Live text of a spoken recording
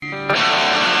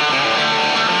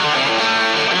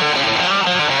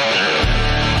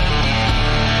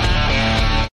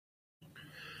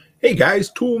Hey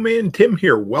guys, Toolman Tim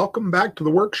here. Welcome back to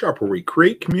the workshop where we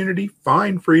create community,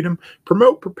 find freedom,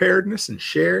 promote preparedness, and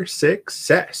share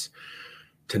success.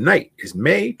 Tonight is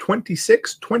May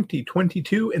 26,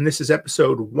 2022, and this is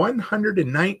episode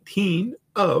 119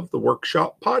 of the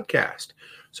Workshop Podcast.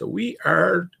 So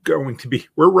we're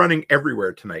running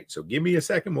everywhere tonight. So give me a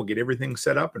second. We'll get everything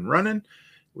set up and running.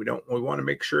 We want to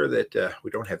make sure that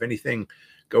we don't have anything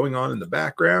going on in the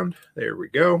background. There we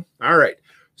go. All right.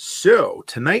 So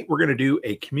tonight we're going to do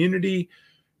a community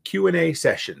Q&A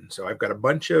session. So I've got a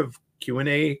bunch of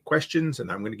Q&A questions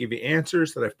and I'm going to give you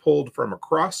answers that I've pulled from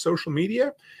across social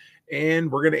media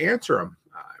and we're going to answer them.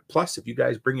 Plus, if you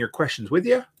guys bring your questions with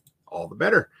you, all the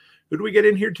better. Who do we get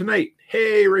in here tonight?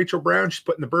 Hey, Rachel Brown, she's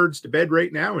putting the birds to bed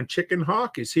right now, and Chicken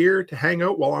Hawk is here to hang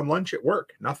out while on lunch at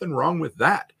work. Nothing wrong with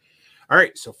that. All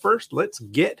right, so first let's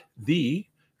get the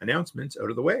announcements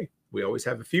out of the way. We always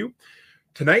have a few.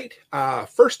 Tonight,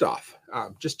 first off,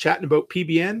 just chatting about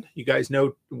PBN. You guys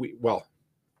know we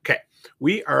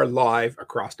are live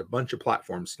across a bunch of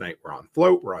platforms tonight. We're on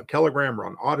Float, we're on Telegram, we're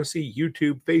on Odyssey,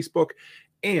 YouTube, Facebook,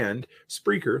 and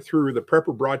Spreaker through the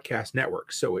Prepper Broadcast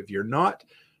Network. So if you're not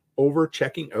over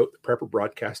checking out the Prepper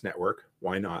Broadcast Network,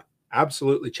 why not?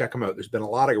 Absolutely check them out. There's been a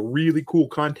lot of really cool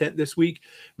content this week.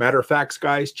 Matter of fact,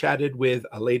 guys, chatted with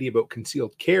a lady about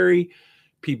concealed carry.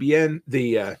 PBN,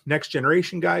 the Next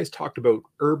Generation guys talked about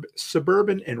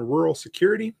suburban and rural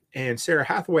security, and Sarah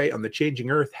Hathaway on The Changing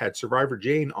Earth had Survivor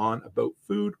Jane on about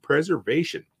food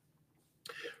preservation.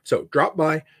 So drop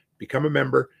by, become a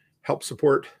member, help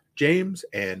support James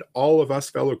and all of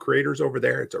us fellow creators over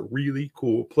there. It's a really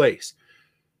cool place.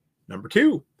 Number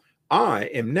two, I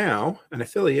am now an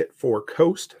affiliate for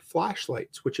Coast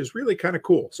Flashlights, which is really kind of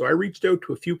cool. So I reached out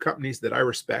to a few companies that I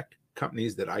respect,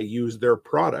 companies that I use their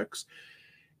products,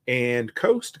 and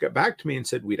Coast got back to me and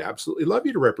said, we'd absolutely love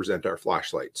you to represent our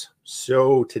flashlights.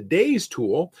 So today's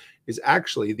tool is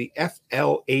actually the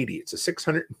FL80. It's a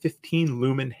 615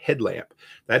 lumen headlamp.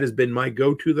 That has been my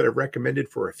go-to that I've recommended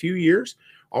for a few years.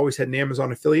 Always had an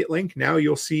Amazon affiliate link. Now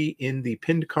you'll see in the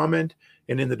pinned comment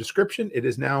and in the description, it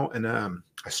is now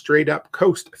a straight up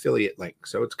Coast affiliate link.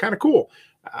 So it's kind of cool.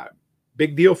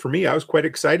 Big deal for me. I was quite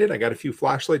excited. I got a few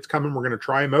flashlights coming. We're going to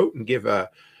try them out and give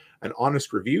an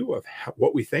honest review of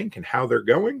what we think and how they're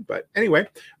going. But anyway,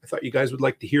 I thought you guys would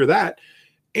like to hear that.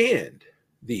 And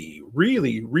the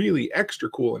really, really extra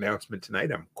cool announcement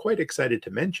tonight, I'm quite excited to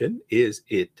mention, is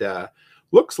it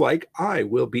looks like I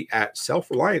will be at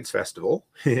Self-Reliance Festival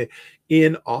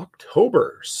in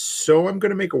October. So I'm going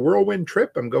to make a whirlwind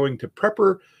trip. I'm going to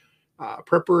Prepper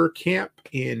Camp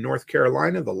in North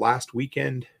Carolina the last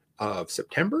weekend of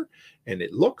September, and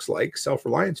it looks like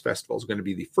Self-Reliance Festival is going to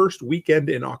be the first weekend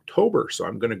in October. So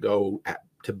I'm going to go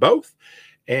to both,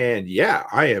 and yeah,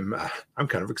 I'm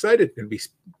kind of excited.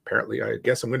 I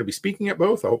guess I'm going to be speaking at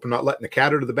both. I hope I'm not letting the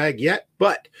cat out of the bag yet,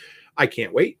 but I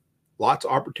can't wait. Lots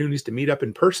of opportunities to meet up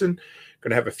in person. Going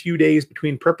to have a few days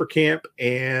between Prepper Camp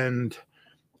and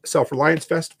Self-Reliance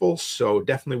Festival, so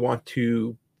definitely want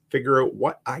to figure out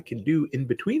what I can do in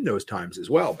between those times as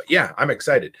well. But yeah, I'm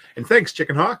excited. And thanks,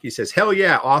 Chicken Hawk. He says, hell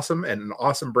yeah, awesome, and an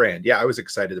awesome brand. Yeah, I was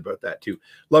excited about that too.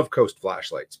 Love Coast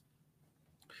flashlights.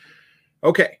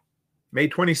 Okay, May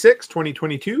 26,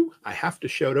 2022. I have to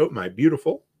shout out my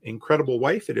beautiful, incredible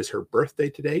wife. It is her birthday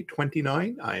today,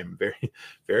 29. I am very,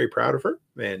 very proud of her.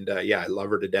 And yeah, I love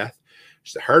her to death.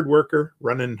 She's a hard worker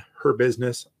running her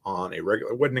business on a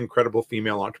regular. What an incredible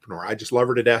female entrepreneur. I just love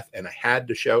her to death. And I had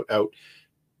to shout out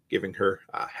giving her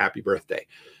a happy birthday.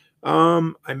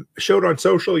 I'm showed on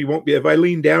social. You won't be, if I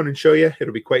lean down and show you,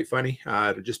 it'll be quite funny.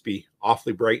 It'll just be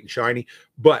awfully bright and shiny,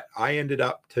 but I ended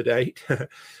up today.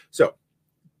 So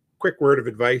quick word of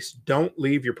advice. Don't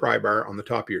leave your pry bar on the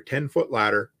top of your 10-foot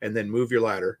ladder and then move your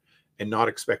ladder and not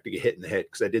expect to get hit in the head.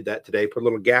 Cause I did that today, put a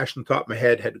little gash on the top of my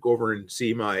head, had to go over and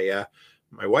see my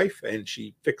wife, and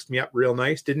she fixed me up real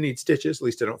nice. Didn't need stitches. At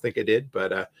least I don't think I did,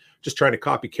 but just trying to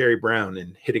copy Carrie Brown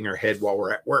and hitting our head while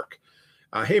we're at work.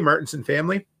 Hey, Martinson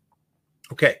family.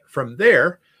 Okay, from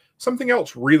there, something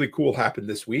else really cool happened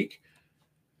this week.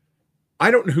 I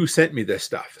don't know who sent me this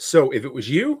stuff. So if it was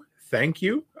you, thank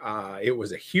you. It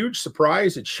was a huge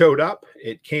surprise. It showed up.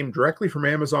 It came directly from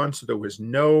Amazon, so there was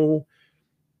no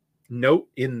note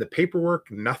in the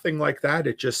paperwork, nothing like that.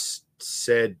 It just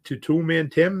said to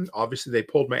Toolman Tim. Obviously, they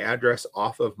pulled my address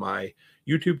off of my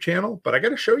YouTube channel, but I got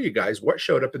to show you guys what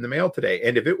showed up in the mail today.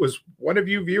 And if it was one of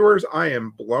you viewers, I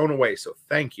am blown away. So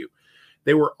thank you.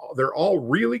 They're all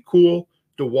really cool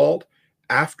DeWalt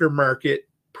aftermarket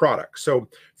products. So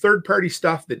third-party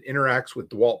stuff that interacts with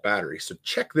DeWalt batteries. So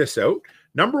check this out.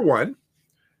 Number one,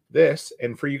 this,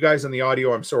 and for you guys on the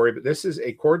audio, I'm sorry, but this is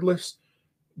a cordless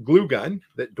glue gun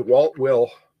that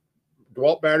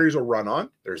DeWalt batteries will run on.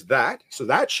 There's that. So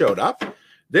that showed up.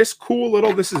 This cool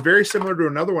little, this is very similar to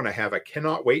another one I have. I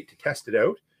cannot wait to test it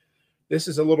out. This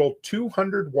is a little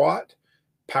 200 watt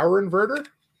power inverter.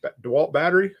 DeWalt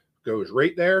battery goes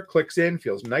right there, clicks in,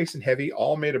 feels nice and heavy,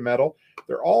 all made of metal.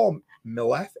 They're all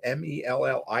Mellif,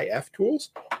 M-E-L-L-I-F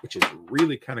tools, which is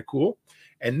really kind of cool.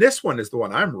 And this one is the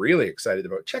one I'm really excited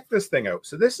about. Check this thing out.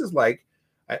 So this is like,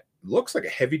 it looks like a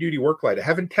heavy duty work light. I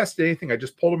haven't tested anything. I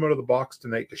just pulled them out of the box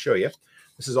tonight to show you.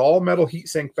 This is all metal heat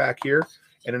sink back here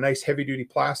and a nice heavy duty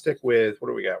plastic with, what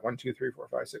do we got? 1, 2, 3, 4,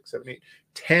 5, 6, 7, 8,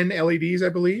 10 LEDs, I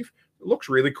believe. It looks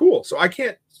really cool. So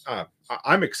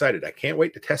I'm excited. I can't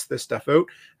wait to test this stuff out.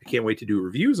 I can't wait to do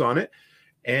reviews on it.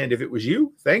 And if it was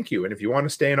you, thank you. And if you want to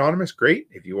stay anonymous, great.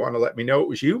 If you want to let me know it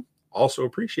was you, also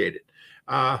appreciate it.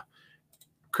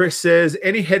 Chris says,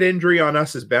 any head injury on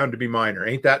us is bound to be minor.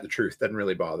 Ain't that the truth? Doesn't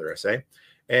really bother us, eh?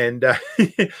 And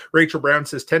Rachel Brown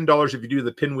says, $10 if you do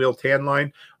the pinwheel tan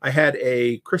line. I had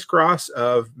a crisscross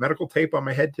of medical tape on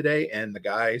my head today, and the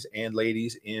guys and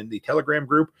ladies in the Telegram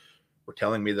group were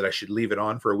telling me that I should leave it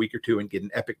on for a week or two and get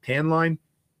an epic tan line.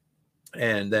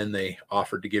 And then they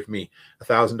offered to give me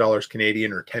 $1,000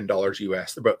 Canadian or $10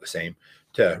 US. They're about the same,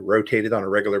 to rotate it on a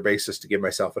regular basis to give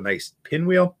myself a nice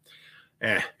pinwheel.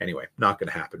 Anyway, not going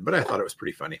to happen, but I thought it was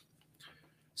pretty funny.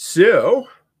 So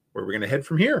where are we going to head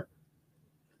from here?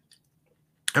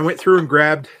 I went through and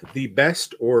grabbed the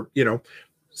best, or,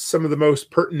 some of the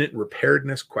most pertinent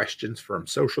repairedness questions from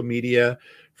social media,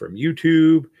 from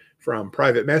YouTube, from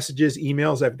private messages,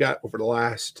 emails I've got over the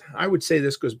last, I would say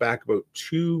this goes back about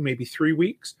 2, maybe 3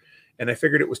 weeks. And I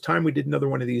figured it was time we did another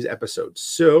one of these episodes.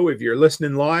 So if you're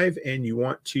listening live and you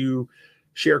want to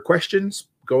share questions,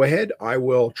 go ahead. I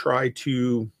will try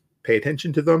to pay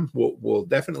attention to them. We'll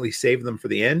definitely save them for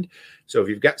the end. So if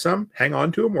you've got some, hang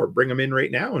on to them or bring them in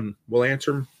right now and we'll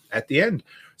answer them at the end.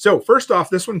 So first off,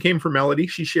 this one came from Melody.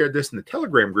 She shared this in the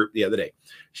Telegram group the other day.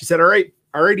 She said,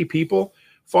 alrighty, people,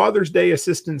 Father's Day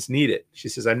assistance needed. She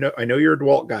says, I know you're a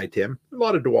DeWalt guy, Tim. A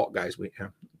lot of DeWalt guys,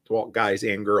 DeWalt guys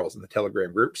and girls in the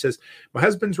Telegram group. She says, my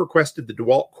husband's requested the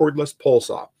DeWalt cordless pole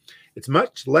saw. It's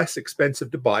much less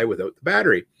expensive to buy without the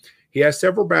battery. He has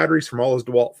several batteries from all his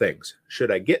DeWalt things.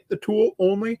 Should I get the tool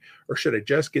only, or should I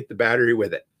just get the battery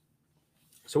with it?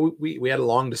 So we had a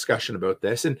long discussion about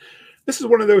this, and this is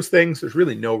one of those things, there's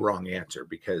really no wrong answer,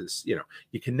 because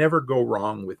you can never go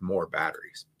wrong with more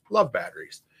batteries. Love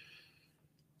batteries.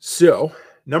 So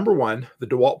number one, the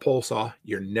DeWalt pole saw,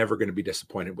 you're never going to be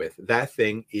disappointed with. That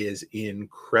thing is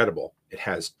incredible. It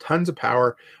has tons of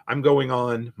power. I'm going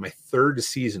on my 3rd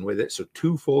season with it, so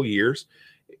 2 full years.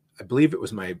 I believe it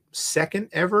was my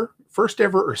first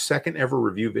ever or second ever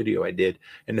review video I did.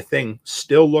 And the thing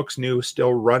still looks new,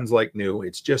 still runs like new.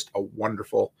 It's just a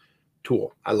wonderful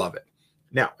tool. I love it.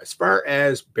 Now, as far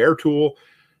as bare tool,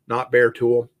 not bare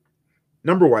tool,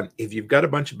 number one, if you've got a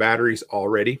bunch of batteries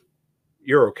already,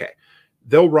 you're okay.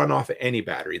 They'll run off of any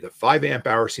battery. The 5 amp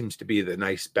hour seems to be the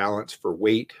nice balance for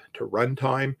weight to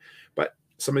runtime. But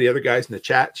some of the other guys in the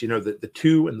chats, the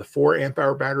 2 and the 4 amp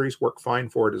hour batteries work fine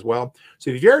for it as well. So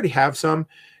if you already have some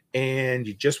and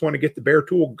you just want to get the bare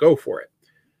tool, go for it.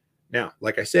 Now,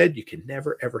 like I said, you can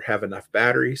never, ever have enough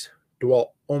batteries. DeWalt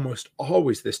almost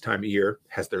always this time of year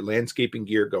has their landscaping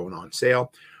gear going on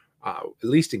sale. At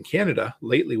least in Canada,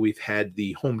 lately we've had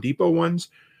the Home Depot ones,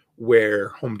 where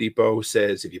Home Depot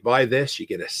says, if you buy this, you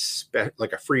get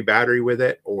a free battery with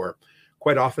it, or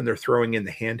quite often they're throwing in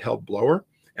the handheld blower.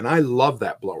 And I love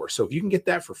that blower. So if you can get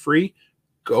that for free,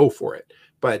 go for it.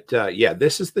 But yeah,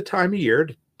 this is the time of year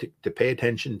to pay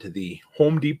attention to the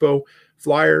Home Depot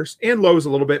flyers, and Lowe's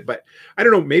a little bit, but I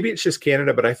don't know, maybe it's just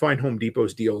Canada, but I find Home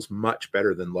Depot's deals much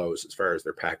better than Lowe's as far as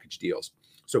their package deals.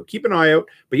 So keep an eye out,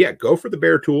 but yeah, go for the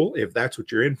bare tool if that's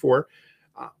what you're in for.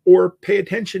 Or pay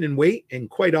attention and wait, and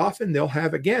quite often they'll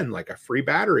have, again, like a free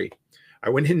battery. I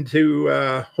went into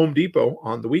Home Depot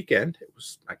on the weekend.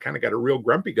 I kind of got a real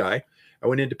grumpy guy. I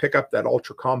went in to pick up that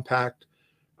ultra compact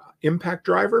impact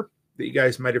driver that you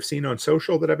guys might have seen on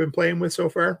social that I've been playing with so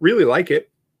far. Really like it.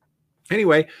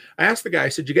 Anyway, I asked the guy, I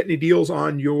said, you get any deals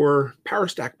on your power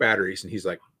stack batteries? And he's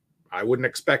like, I wouldn't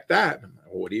expect that. I'm like,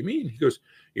 well, what do you mean? He goes,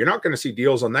 you're not going to see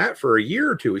deals on that for a year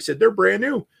or two. He said, they're brand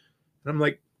new. And I'm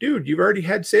like, dude, you've already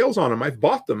had sales on them. I've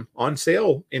bought them on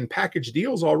sale in package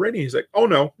deals already. He's like, oh,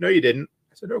 no, you didn't.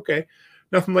 I said, okay.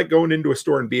 Nothing like going into a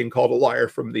store and being called a liar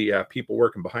from the people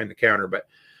working behind the counter. But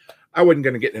I wasn't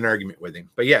going to get in an argument with him.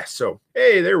 But yeah, so,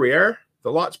 hey, there we are.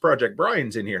 The Lots Project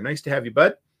Brian's in here. Nice to have you,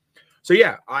 bud. So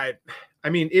yeah, I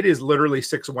mean, it is literally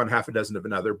 6 of one, half a dozen of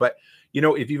another. But,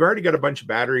 if you've already got a bunch of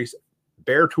batteries,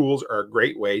 bare tools are a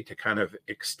great way to kind of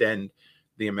extend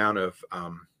the amount of,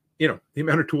 the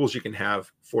amount of tools you can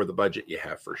have for the budget you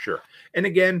have, for sure. And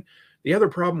again, the other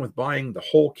problem with buying the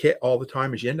whole kit all the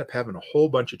time is you end up having a whole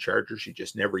bunch of chargers you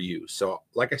just never use. So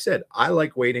like I said, I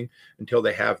like waiting until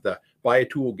they have the buy a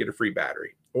tool, get a free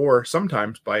battery, or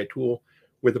sometimes buy a tool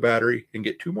with a battery and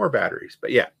get 2 more batteries.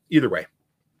 But yeah, either way.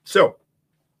 So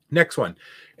next one.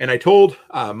 And I told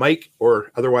Mike,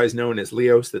 or otherwise known as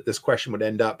Leos, that this question would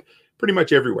end up pretty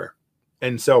much everywhere.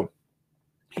 And so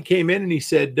he came in and he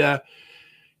said,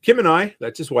 Kim and I,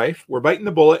 that's his wife, we're biting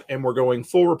the bullet and we're going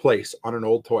full replace on an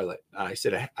old toilet. I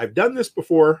said, I've done this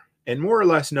before and more or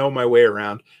less know my way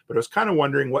around, but I was kind of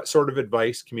wondering what sort of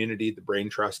advice community the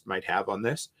Brain Trust might have on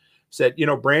this. Said,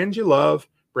 brands you love,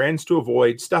 brands to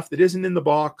avoid, stuff that isn't in the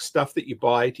box, stuff that you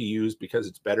buy to use because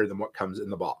it's better than what comes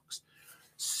in the box.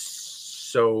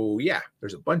 So yeah,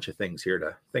 there's a bunch of things here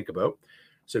to think about.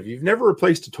 So if you've never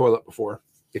replaced a toilet before,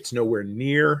 it's nowhere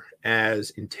near as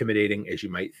intimidating as you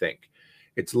might think.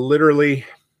 It's literally,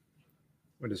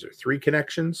 3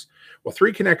 connections? Well,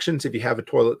 3 connections if you have a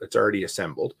toilet that's already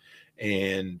assembled,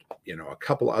 and a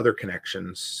couple other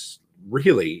connections.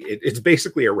 Really, it's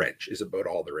basically a wrench is about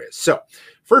all there is. So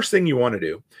first thing you want to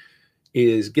do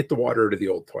is get the water out of the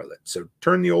old toilet. So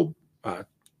turn your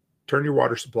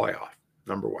water supply off,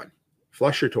 number 1.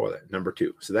 Flush your toilet, number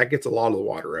 2. So that gets a lot of the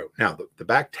water out. Now, the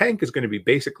back tank is going to be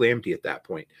basically empty at that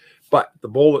point, but the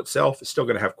bowl itself is still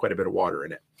going to have quite a bit of water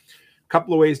in it.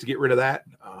 Couple of ways to get rid of that.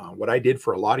 What I did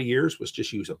for a lot of years was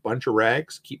just use a bunch of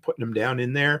rags, keep putting them down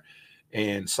in there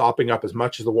and sopping up as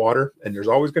much of the water. And there's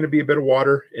always going to be a bit of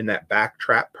water in that back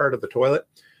trap part of the toilet.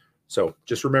 So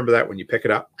just remember that when you pick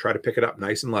it up, try to pick it up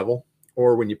nice and level.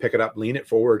 Or when you pick it up, lean it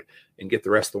forward and get the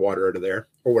rest of the water out of there.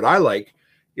 Or what I like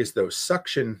is those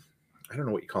suction, I don't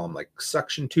know what you call them, like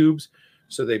suction tubes.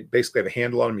 So they basically have a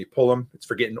handle on them. You pull them. It's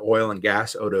for getting oil and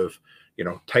gas out of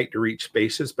tight to reach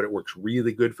spaces, but it works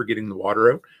really good for getting the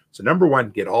water out. So number 1,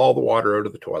 get all the water out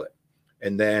of the toilet.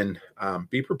 And then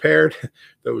be prepared.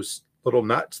 Those little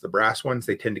nuts, the brass ones,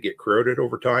 they tend to get corroded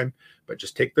over time, but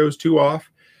just take those 2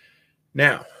 off.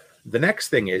 Now, the next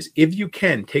thing is, if you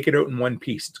can, take it out in one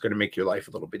piece. It's going to make your life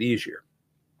a little bit easier.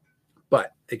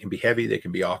 But they can be heavy. They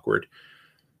can be awkward.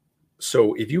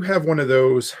 So if you have one of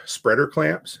those spreader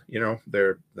clamps,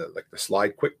 they're like the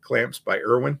slide quick clamps by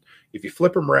Irwin. If you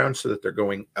flip them around so that they're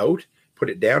going out, put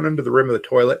it down under the rim of the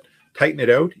toilet, tighten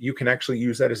it out, you can actually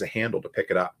use that as a handle to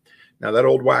pick it up. Now that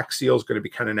old wax seal is going to be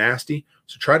kind of nasty.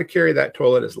 So try to carry that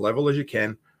toilet as level as you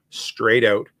can, straight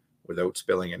out without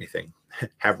spilling anything.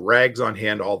 Have rags on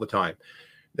hand all the time.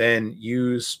 Then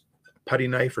use putty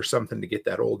knife or something to get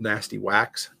that old nasty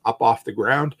wax up off the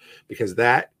ground, because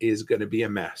that is going to be a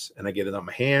mess. And I get it on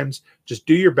my hands. Just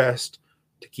do your best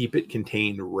to keep it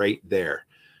contained right there.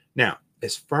 Now,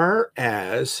 as far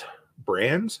as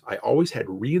brands, I always had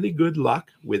really good luck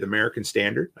with American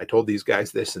Standard. I told these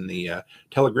guys this in the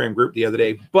Telegram group the other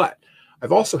day, but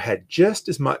I've also had just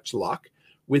as much luck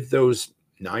with those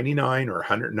 $99 or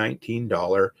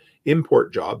 $119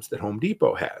 import jobs that Home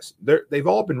Depot has. They've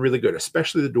all been really good,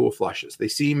 especially the dual flushes. They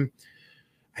seem,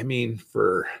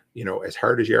 for, as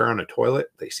hard as you are on a toilet,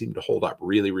 they seem to hold up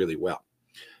really, really well.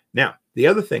 Now, the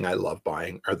other thing I love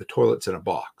buying are the toilets in a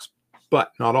box,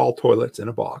 but not all toilets in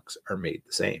a box are made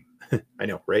the same. I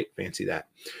know, right? Fancy that.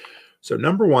 So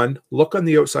number 1, look on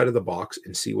the outside of the box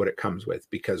and see what it comes with,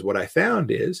 because what I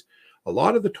found is a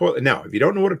lot of the toilet. Now, if you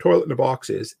don't know what a toilet in a box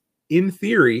is, in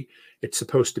theory, it's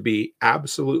supposed to be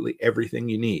absolutely everything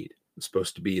you need. It's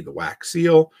supposed to be the wax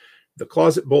seal, the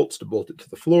closet bolts to bolt it to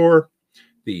the floor,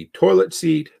 the toilet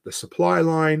seat, the supply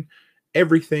line,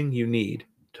 everything you need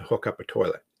to hook up a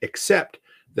toilet, except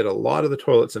that a lot of the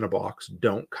toilets in a box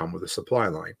don't come with a supply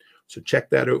line. So check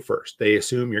that out first. They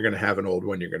assume you're going to have an old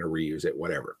one, you're going to reuse it,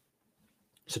 whatever.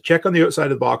 So check on the outside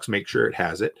of the box, make sure it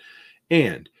has it.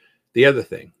 And the other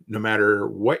thing, no matter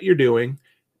what you're doing,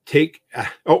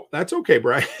 oh, that's okay,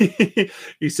 Brian.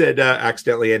 He said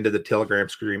accidentally ended the Telegram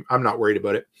stream. I'm not worried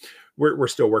about it. We're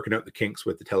still working out the kinks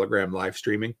with the Telegram live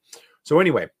streaming. So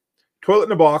anyway, toilet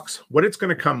in a box, what it's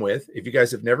going to come with, if you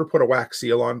guys have never put a wax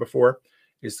seal on before,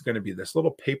 is going to be this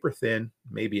little paper thin,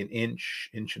 maybe an inch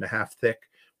and a half thick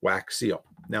wax seal.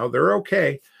 Now they're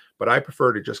okay, but I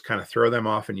prefer to just kind of throw them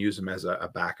off and use them as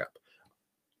a backup.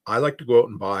 I like to go out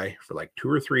and buy for like $2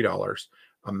 or $3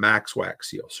 a max wax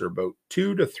seal. So about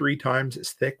 2 to 3 times as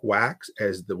thick wax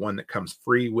as the one that comes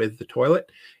free with the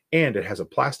toilet. And it has a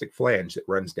plastic flange that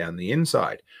runs down the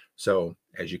inside. So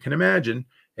as you can imagine,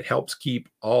 it helps keep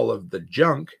all of the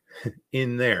junk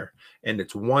in there. And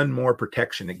it's one more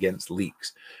protection against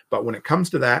leaks. But when it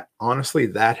comes to that, honestly,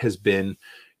 that has been,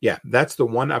 Yeah, that's the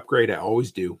one upgrade I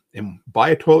always do. And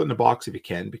buy a toilet in a box if you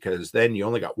can, because then you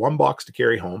only got one box to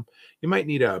carry home. You might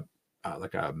need a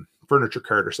like a furniture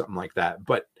cart or something like that.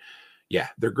 But yeah,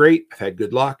 they're great. I've had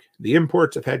good luck. The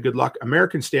imports, I've had good luck.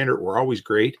 American Standard were always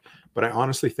great, but I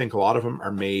honestly think a lot of them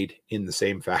are made in the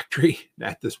same factory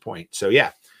at this point. So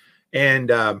yeah.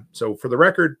 And so for the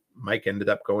record, Mike ended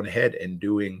up going ahead and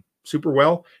doing super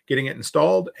well, getting it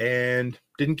installed, and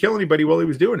didn't kill anybody while he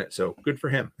was doing it. So good for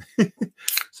him.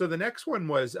 So the next one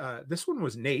was, this one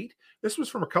was Nate. This was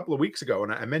from a couple of weeks ago,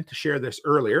 and I meant to share this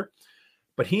earlier,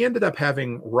 but he ended up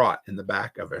having rot in the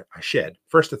back of a shed.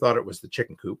 First, I thought it was the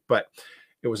chicken coop, but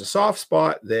it was a soft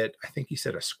spot that I think he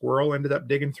said a squirrel ended up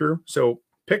digging through. So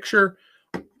picture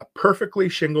a perfectly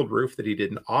shingled roof that he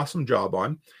did an awesome job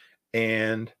on,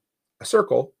 and a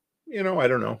circle, you know, I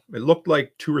don't know. It looked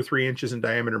like 2 or 3 inches in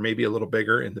diameter, maybe a little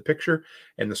bigger in the picture.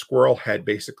 And the squirrel had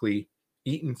basically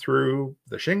eaten through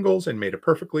the shingles and made a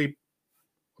perfect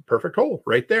hole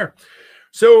right there.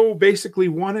 So basically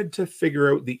wanted to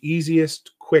figure out the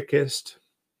easiest, quickest,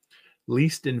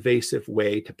 least invasive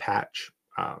way to patch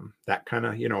that kind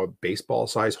of, you know, a baseball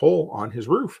size hole on his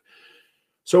roof.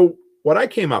 So what I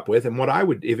came up with, and what I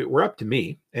would, if it were up to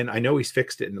me, and I know he's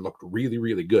fixed it and it looked really,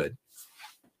 really good.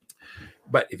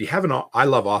 But if you have I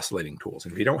love oscillating tools.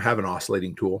 And if you don't have an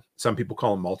oscillating tool, some people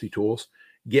call them multi-tools,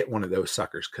 get one of those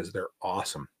suckers because they're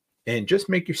awesome. And just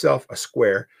make yourself a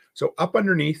square. So up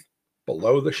underneath,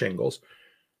 below the shingles,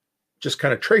 just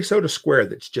kind of trace out a square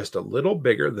that's just a little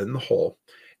bigger than the hole,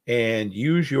 and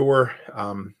use your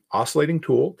oscillating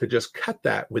tool to just cut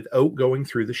that without going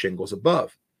through the shingles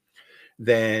above.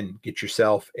 Then get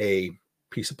yourself a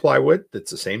piece of plywood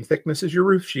that's the same thickness as your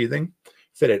roof sheathing,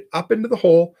 fit it up into the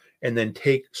hole, and then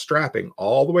take strapping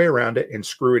all the way around it and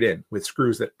screw it in with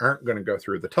screws that aren't going to go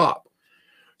through the top.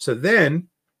 So then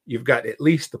you've got at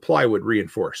least the plywood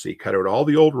reinforced. So you cut out all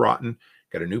the old rotten,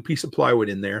 got a new piece of plywood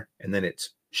in there, and then it's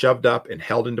shoved up and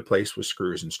held into place with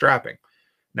screws and strapping.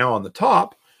 Now on the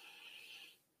top,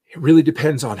 it really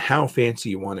depends on how fancy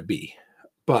you want to be.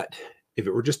 But if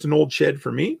it were just an old shed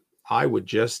for me, I would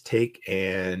just take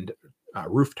and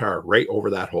roof tar right over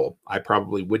that hole. I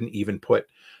probably wouldn't even put,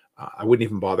 I wouldn't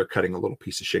even bother cutting a little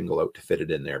piece of shingle out to fit it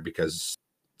in there, because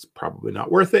it's probably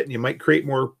not worth it. And you might create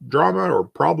more drama or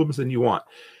problems than you want.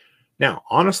 Now,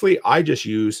 honestly, I just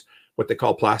use what they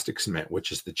call plastic cement,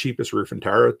 which is the cheapest roof and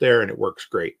tar out there, and it works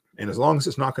great. And as long as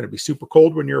it's not going to be super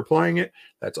cold when you're applying it,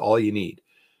 that's all you need.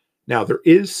 Now, there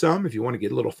is some, if you want to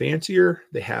get a little fancier,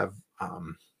 they have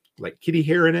like kitty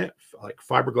hair in it, like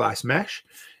fiberglass mesh.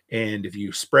 And if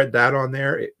you spread that on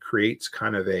there, it creates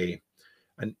kind of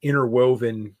an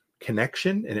interwoven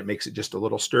connection, and it makes it just a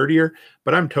little sturdier.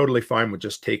 But I'm totally fine with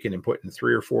just taking and putting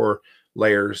 3 or 4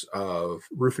 layers of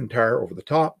roof and tar over the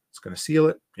top. It's going to seal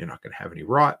it. You're not going to have any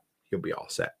rot. You'll be all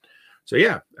set. So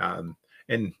yeah,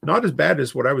 and not as bad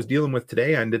as what I was dealing with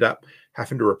today. I ended up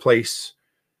having to replace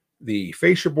the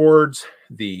fascia boards,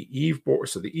 the eave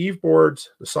boards, so the eave boards,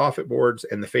 the soffit boards,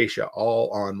 and the fascia all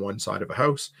on one side of a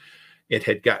house. It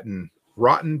had gotten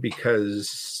rotten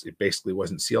because it basically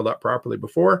wasn't sealed up properly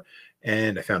before.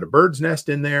 And I found a bird's nest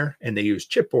in there, and they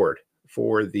used chipboard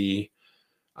for the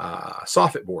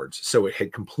soffit boards. So it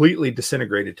had completely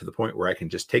disintegrated to the point where I can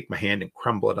just take my hand and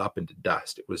crumble it up into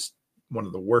dust. It was one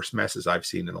of the worst messes I've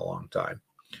seen in a long time.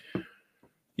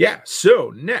 Yeah.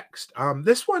 So next,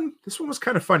 this one was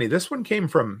kind of funny. This one came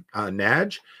from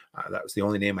Naj. That was the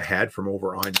only name I had from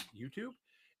over on YouTube.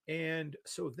 And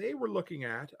so they were looking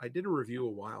at, I did a review a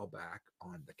while back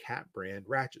on the Cat brand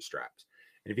ratchet straps.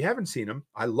 And if you haven't seen them,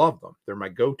 I love them. They're my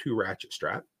go-to ratchet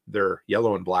strap. They're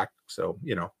yellow and black. So,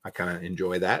 you know, I kind of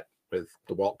enjoy that with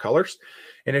the Walt colors.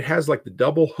 And it has like the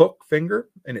double hook finger,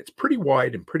 and it's pretty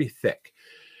wide and pretty thick.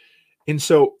 And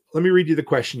so let me read you the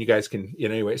question. You guys can, you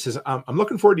know, anyway, it says, I'm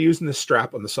looking forward to using this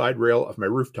strap on the side rail of my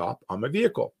rooftop on my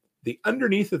vehicle. The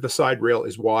underneath of the side rail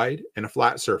is wide and a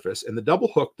flat surface, and the double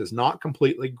hook does not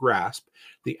completely grasp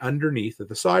the underneath of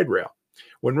the side rail.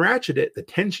 When ratcheted, the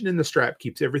tension in the strap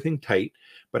keeps everything tight,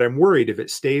 but I'm worried if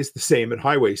it stays the same at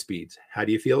highway speeds. How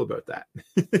do you feel about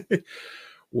that?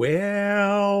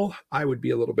 Well, I would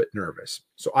be a little bit nervous.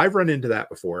 So I've run into that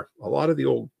before. A lot of the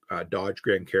old Dodge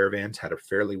Grand Caravans had a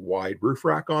fairly wide roof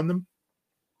rack on them.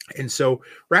 And so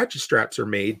ratchet straps are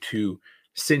made to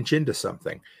cinch into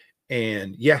something.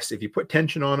 And yes, if you put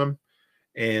tension on them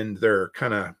and they're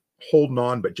kind of holding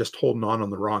on, but just holding on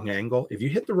the wrong angle, if you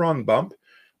hit the wrong bump,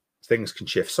 things can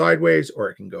shift sideways or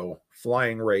it can go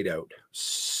flying right out.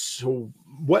 So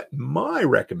what my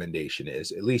recommendation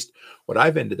is, at least what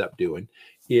I've ended up doing,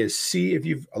 is see if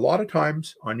you've, a lot of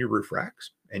times on your roof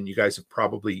racks, and you guys have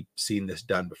probably seen this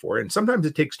done before. And sometimes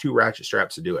it takes 2 ratchet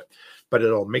straps to do it, but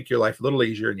it'll make your life a little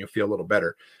easier and you'll feel a little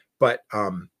better. But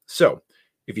so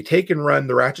if you take and run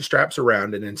the ratchet straps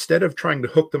around, and instead of trying to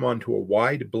hook them onto a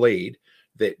wide blade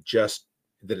that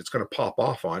it's going to pop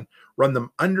off on, run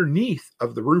them underneath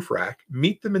of the roof rack,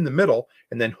 meet them in the middle,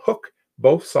 and then hook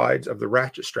both sides of the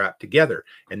ratchet strap together,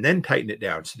 and then tighten it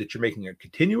down so that you're making a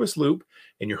continuous loop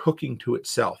and you're hooking to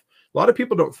itself. A lot of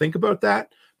people don't think about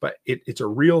that, but it's a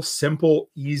real simple,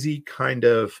 easy kind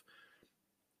of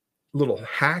little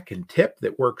hack and tip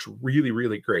that works really,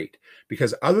 really great.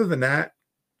 Because other than that,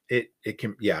 it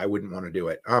can, I wouldn't want to do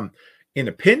it. In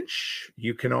a pinch,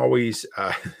 you can always,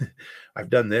 I've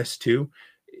done this too.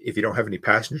 If you don't have any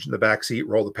passengers in the back seat,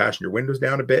 roll the passenger windows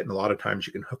down a bit, and a lot of times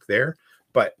you can hook there.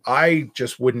 But I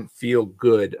just wouldn't feel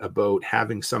good about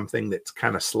having something that's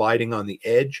kind of sliding on the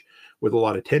edge with a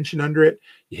lot of tension under it.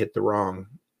 You hit the wrong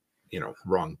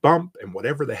bump, and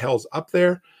whatever the hell's up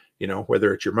there,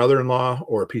 whether it's your mother-in-law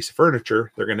or a piece of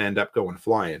furniture, they're going to end up going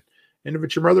flying. And if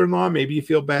it's your mother-in-law, maybe you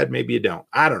feel bad, maybe you don't.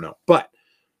 I don't know. But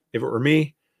if it were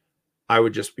me, I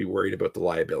would just be worried about the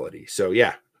liability. So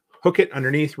yeah, hook it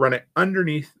underneath, run it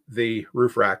underneath the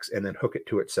roof racks, and then hook it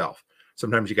to itself.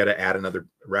 Sometimes you got to add another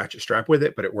ratchet strap with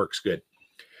it, but it works good.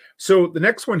 So the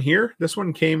next one here, this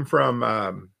one came from,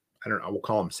 I don't know, we'll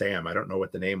call him Sam. I don't know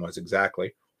what the name was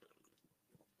exactly.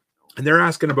 And they're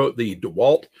asking about the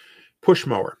DeWalt push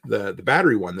mower, the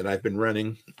battery one that I've been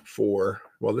running for,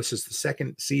 well, this is the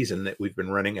 2nd season that we've been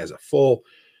running as a full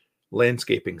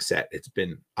landscaping set. It's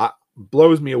been,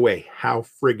 blows me away how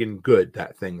friggin' good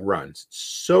that thing runs.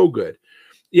 So good.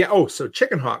 Yeah. Oh, so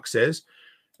Chicken Hawk says,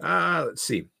 let's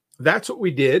see. That's what we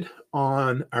did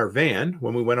on our van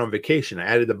when we went on vacation. I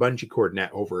added the bungee cord net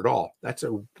over it all. That's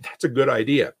a good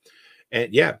idea.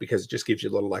 And yeah, because it just gives you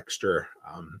a little extra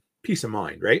peace of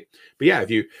mind, right? But yeah,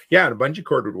 and a bungee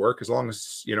cord would work as long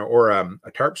as, or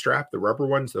a tarp strap, the rubber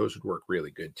ones, those would work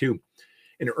really good too.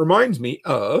 And it reminds me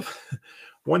of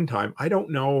one time, I don't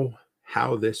know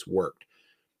how this worked,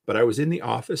 but I was in the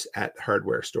office at the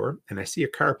hardware store and I see a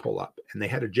car pull up and they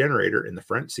had a generator in the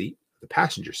front seat, the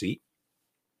passenger seat,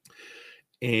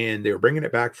 and they were bringing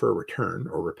it back for a return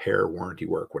or repair, warranty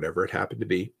work, whatever it happened to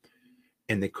be.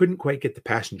 And they couldn't quite get the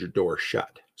passenger door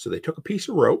shut. So they took a piece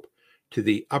of rope to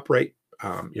the upright,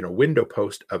 window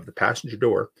post of the passenger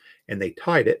door, and they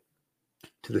tied it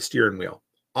to the steering wheel.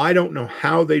 I don't know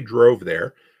how they drove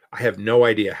there. I have no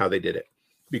idea how they did it,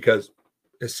 because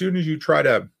as soon as you try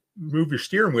to move your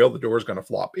steering wheel, the door is going to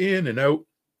flop in and out.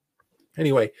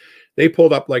 Anyway, they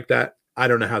pulled up like that. I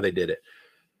don't know how they did it.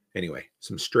 Anyway,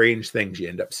 some strange things you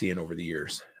end up seeing over the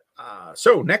years.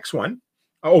 So next one.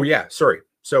 Oh yeah, sorry.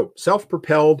 So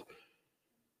self-propelled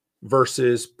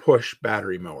versus push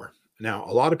battery mower. Now,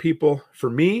 a lot of people, for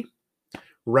me,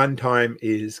 runtime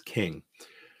is king.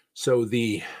 So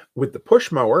with the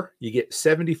push mower, you get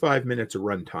 75 minutes of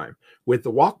runtime. With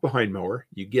the walk behind mower,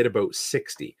 you get about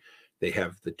 60. They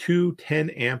have the 2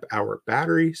 10-amp-hour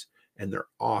batteries, and they're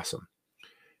awesome.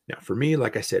 Now, for me,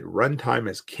 like I said, runtime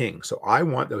is king. So I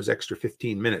want those extra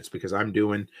 15 minutes because I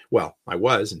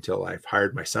was until I've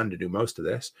hired my son to do most of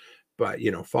this, but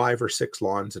 5 or 6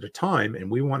 lawns at a time, and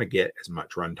we want to get as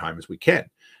much runtime as we can.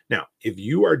 Now, if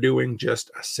you are doing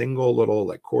just a single little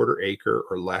like 1/4 acre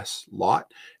or less lot,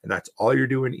 and that's all you're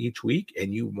doing each week,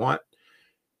 and you want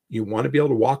to be able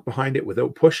to walk behind it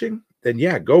without pushing, then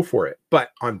yeah, go for it.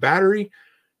 But on battery,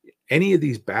 any of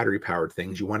these battery powered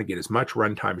things, you want to get as much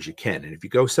runtime as you can. And if you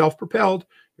go self-propelled,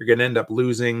 you're going to end up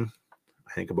losing,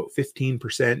 I think, about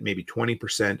 15%, maybe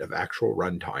 20% of actual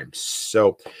runtime.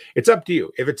 So it's up to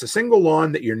you. If it's a single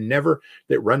lawn that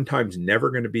runtime's never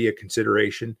going to be a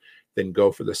consideration, then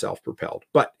go for the self-propelled.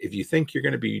 But if you think you're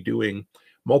going to be doing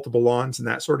multiple lawns and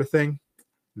that sort of thing,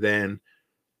 then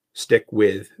stick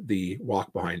with the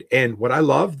walk behind. And what I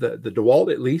love, the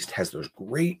DeWalt at least has those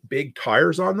great big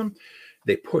tires on them.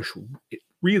 They push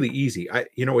really easy.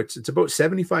 It's about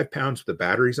 75 pounds with the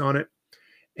batteries on it,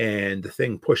 and the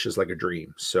thing pushes like a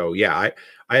dream. So yeah,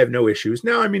 I have no issues.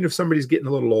 Now, I mean, if somebody's getting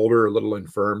a little older, a little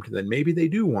infirmed, then maybe they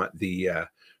do want the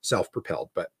self-propelled.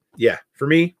 But yeah, for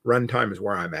me, runtime is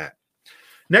where I'm at.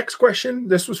 Next question.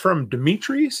 This was from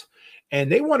Dimitri's,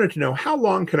 and they wanted to know, how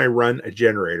long can I run a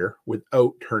generator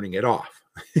without turning it off?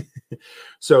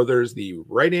 So there's the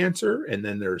right answer, and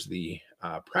then there's the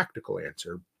practical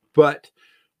answer. But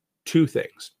few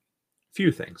things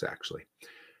actually.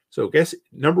 So I guess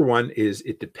number one is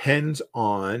it depends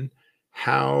on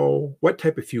what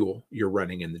type of fuel you're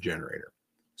running in the generator.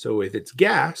 So if it's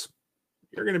gas,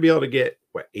 you're going to be able to get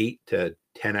 8 to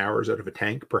 10 hours out of a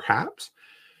tank, perhaps.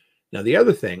 Now, the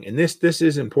other thing, and this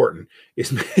is important, is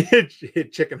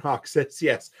Chicken Hawk says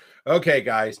yes. Okay,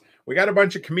 guys, we got a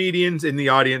bunch of comedians in the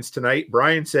audience tonight.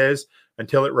 Brian says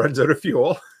until it runs out of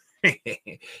fuel.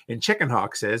 And Chicken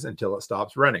Hawk says until it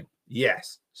stops running.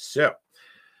 Yes. So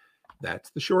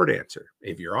that's the short answer.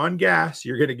 If you're on gas,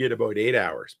 you're going to get about 8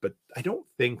 hours. But I don't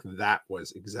think that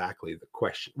was exactly the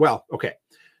question. Well, okay.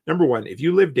 Number one, if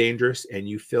you live dangerous and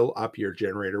you fill up your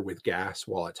generator with gas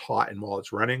while it's hot and while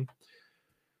it's running,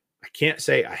 I can't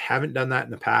say I haven't done that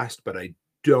in the past, but I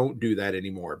don't do that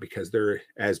anymore because there,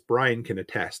 as Brian can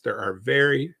attest, there are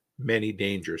very many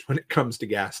dangers when it comes to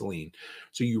gasoline.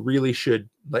 So you really should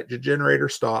let your generator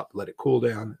stop, let it cool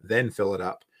down, then fill it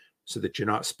up so that you're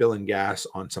not spilling gas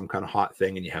on some kind of hot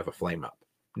thing and you have a flame up.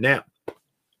 Now,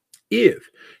 if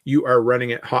you are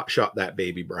running it hot shot that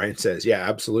baby, Brian says, yeah,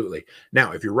 absolutely.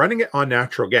 Now, if you're running it on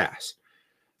natural gas,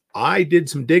 I did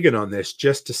some digging on this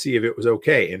just to see if it was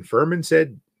okay. And Furman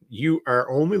said you are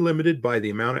only limited by the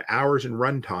amount of hours in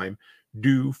runtime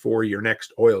due for your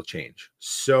next oil change.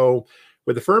 So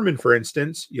with the Furman, for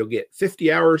instance, you'll get 50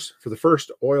 hours for the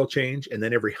first oil change and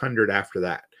then every 100 after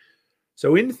that.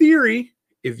 So in theory,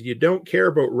 if you don't care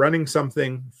about running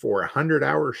something for 100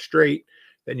 hours straight,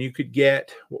 then you could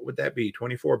get, what would that be?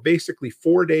 24, basically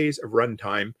 4 days of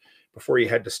runtime before you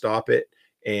had to stop it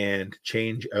and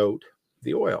change out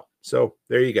the oil. So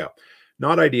there you go.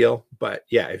 Not ideal, but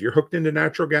yeah, if you're hooked into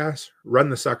natural gas, run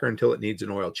the sucker until it needs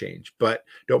an oil change. But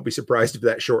don't be surprised if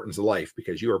that shortens the life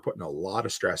because you are putting a lot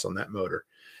of stress on that motor.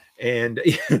 And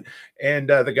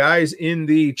the guys in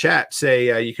the chat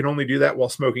say you can only do that while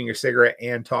smoking a cigarette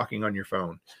and talking on your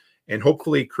phone. And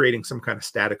hopefully creating some kind of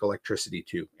static electricity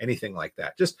too. Anything like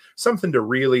that. Just something to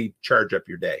really charge up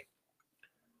your day.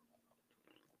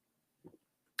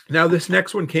 Now, this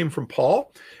next one came from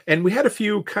Paul. And we had a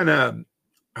few kind of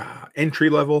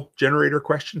entry-level generator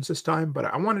questions this time. But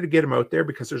I wanted to get them out there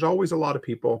because there's always a lot of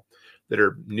people that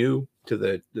are new to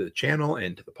the channel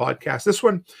and to the podcast. This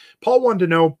one, Paul wanted to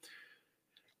know,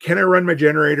 can I run my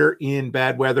generator in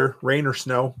bad weather, rain or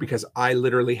snow? Because I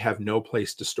literally have no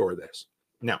place to store this.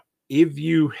 Now, if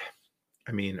you,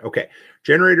 okay,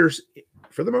 generators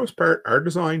for the most part are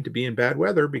designed to be in bad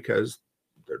weather because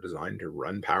they're designed to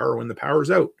run power when the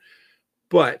power's out.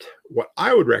 But what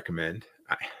I would recommend,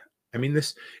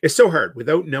 this is so hard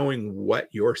without knowing what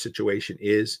your situation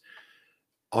is.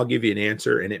 I'll give you an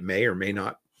answer and it may or may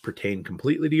not pertain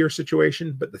completely to your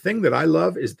situation. But the thing that I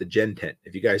love is the Gen Tent.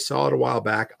 If you guys saw it a while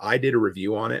back, I did a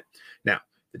review on it. Now,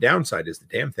 the downside is the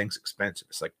damn thing's expensive.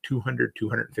 It's like $200,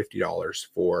 $250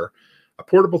 for a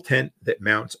portable tent that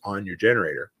mounts on your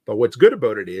generator. But what's good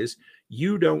about it is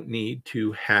you don't need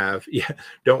to have,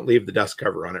 don't leave the dust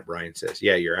cover on it, Brian says.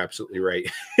 Yeah, you're absolutely right.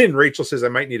 And Rachel says, I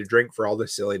might need a drink for all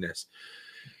this silliness.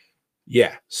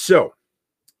 Yeah, so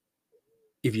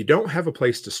if you don't have a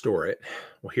place to store it,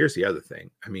 well, here's the other thing.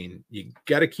 You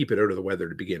got to keep it out of the weather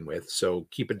to begin with. So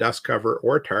keep a dust cover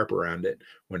or a tarp around it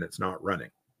when it's not running.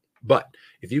 But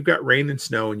if you've got rain and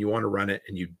snow and you want to run it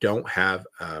and you don't have,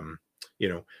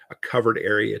 a covered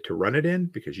area to run it in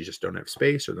because you just don't have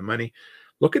space or the money,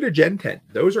 look at a Gen Tent.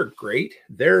 Those are great.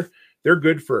 They're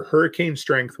good for hurricane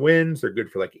strength winds. They're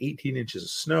good for like 18 inches of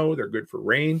snow. They're good for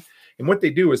rain. And what they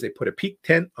do is they put a peak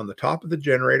tent on the top of the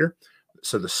generator.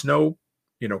 So the snow,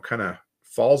 kind of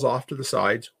falls off to the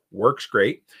sides, works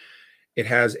great. It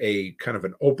has a kind of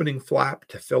an opening flap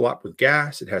to fill up with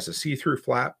gas. It has a see-through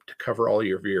flap to cover all of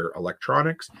your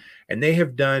electronics. And they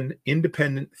have done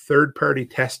independent third-party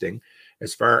testing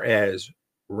as far as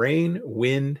rain,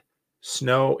 wind,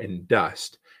 snow, and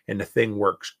dust. And the thing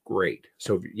works great.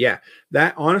 So yeah,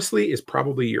 that honestly is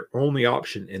probably your only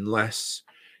option unless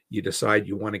you decide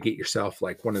you want to get yourself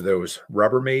like one of those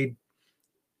Rubbermaid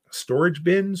storage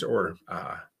bins or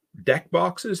deck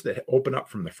boxes that open up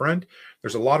from the front.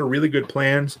 There's a lot of really good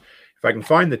plans. If I can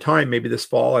find the time, maybe this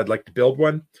fall, I'd like to build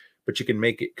one, but you can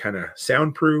make it kind of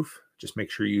soundproof. Just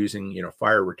make sure you're using,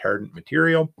 fire retardant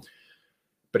material.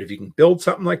 But if you can build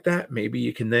something like that, maybe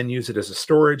you can then use it as a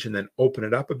storage and then open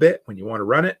it up a bit when you want to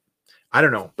run it. I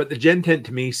don't know, but the Gen Tent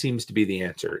to me seems to be the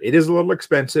answer. It is a little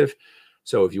expensive.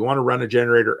 So if you want to run a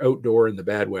generator outdoor in the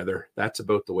bad weather, that's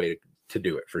about the way to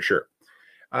do it for sure.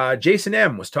 Jason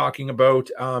M was talking about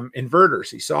inverters.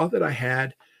 He saw that I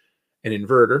had an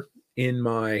inverter in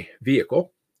my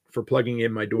vehicle for plugging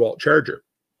in my DeWalt charger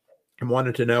and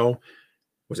wanted to know,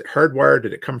 was it hardwired?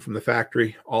 Did it come from the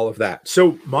factory? All of that.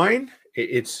 So mine,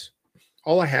 it's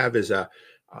all I have is an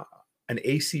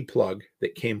AC plug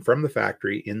that came from the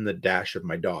factory in the dash of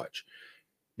my Dodge.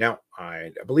 Now,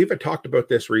 I believe I talked about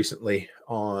this recently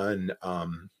on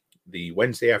the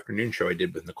Wednesday afternoon show I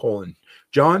did with Nicole and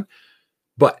John.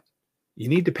 But you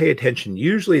need to pay attention.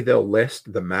 Usually they'll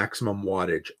list the maximum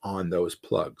wattage on those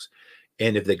plugs.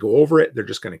 And if they go over it, they're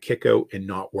just going to kick out and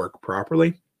not work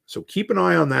properly. So keep an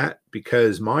eye on that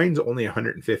because mine's only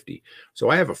 150. So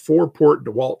I have a 4-port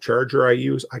DeWalt charger I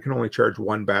use. I can only charge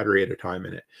one battery at a time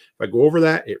in it. If I go over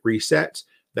that, it resets.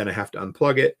 Then I have to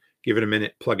unplug it, give it a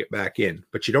minute, plug it back in.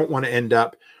 But you don't want to end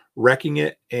up wrecking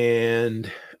it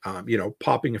and,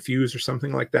 popping a fuse or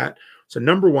something like that. So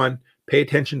number one, pay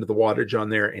attention to the wattage on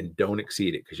there and don't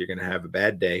exceed it because you're going to have a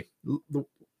bad day. The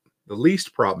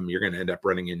least problem you're going to end up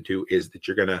running into is that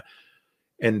you're going to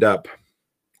end up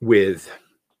with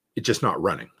it just not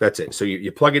running. That's it. So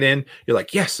you plug it in. You're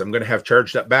like, yes, I'm going to have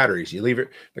charged up batteries. You leave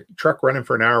the truck running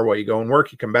for an hour while you go and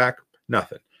work. You come back,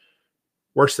 nothing.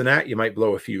 Worse than that, you might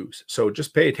blow a fuse. So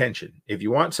just pay attention. If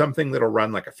you want something that'll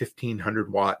run like a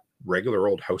 1500 watt regular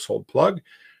old household plug,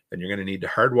 then you're going to need to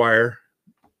hardwire,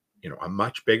 a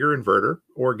much bigger inverter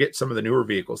or get some of the newer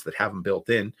vehicles that have them built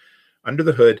in under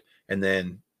the hood. And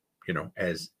then,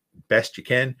 as best you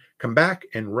can, come back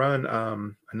and run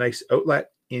a nice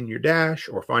outlet in your dash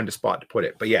or find a spot to put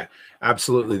it. But yeah,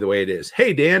 absolutely the way it is.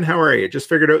 Hey, Dan, how are you? Just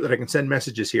figured out that I can send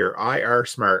messages here. IR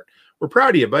Smart. We're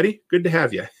proud of you, buddy. Good to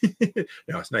have you.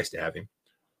 No, it's nice to have him.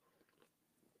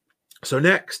 So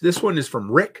next, this one is from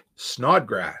Rick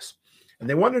Snodgrass. And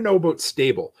they want to know about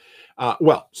Stable.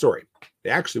 They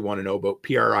actually want to know about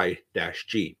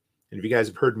PRI-G. And if you guys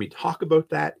have heard me talk about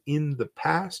that in the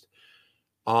past,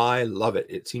 I love it.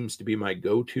 It seems to be my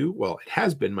go-to. Well, it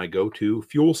has been my go-to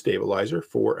fuel stabilizer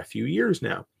for a few years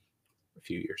now.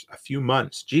 A few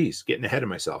months. Geez, getting ahead of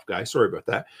myself, guys. Sorry about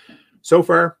that. So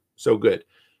far, so good.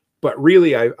 But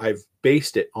really, I've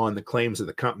based it on the claims of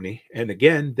the company. And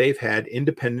again, they've had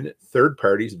independent third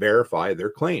parties verify their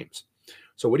claims.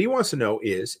 So what he wants to know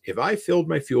is, if I filled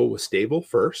my fuel with Stable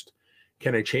first,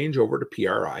 can I change over to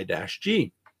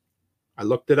PRI-G? I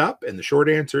looked it up, and the short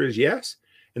answer is yes.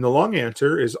 And the long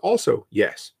answer is also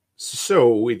yes.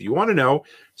 So if you want to know,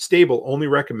 Stable only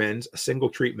recommends a single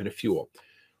treatment of fuel.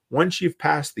 Once you've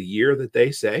passed the year that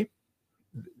they say,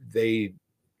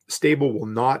 Stable will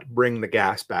not bring the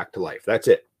gas back to life. That's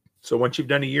it. So once you've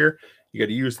done a year, you got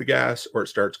to use the gas or it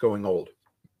starts going old.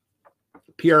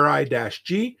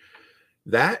 PRI-G,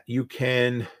 that you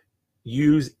can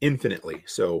use infinitely.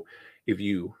 So if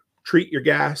you treat your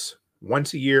gas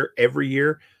once a year, every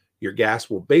year, your gas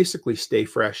will basically stay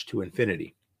fresh to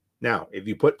infinity. Now, if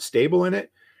you put Stable in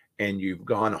it and you've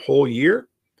gone a whole year,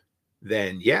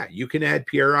 then yeah, you can add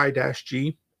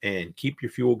PRI-G and keep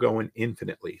your fuel going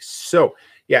infinitely. So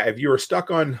yeah, if you were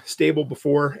stuck on Stable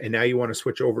before and now you want to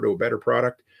switch over to a better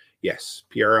product, yes,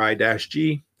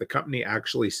 PRI-G, the company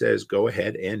actually says go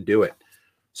ahead and do it.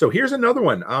 So here's another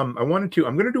one. I'm going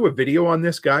to do a video on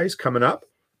this, guys, coming up.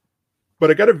 But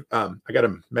I got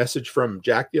a message from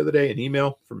Jack the other day, an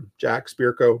email from Jack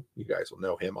Spirko. You guys will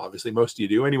know him. Obviously, most of you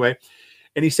do anyway.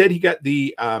 And he said he got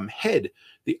the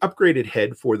the upgraded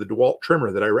head for the DeWalt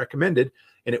trimmer that I recommended,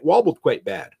 and it wobbled quite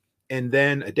bad. And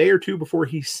then a day or two before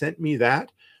he sent me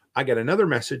that, I got another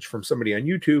message from somebody on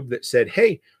YouTube that said,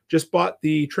 hey, just bought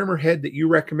the trimmer head that you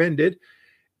recommended,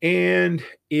 and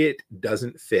it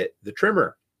doesn't fit the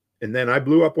trimmer. And then I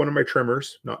blew up one of my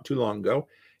trimmers not too long ago,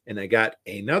 and I got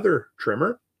another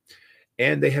trimmer,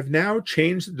 and they have now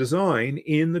changed the design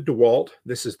in the DeWalt.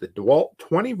 This is the DeWalt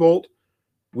 20-volt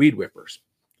weed whippers.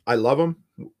 I love them.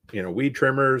 Weed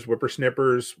trimmers,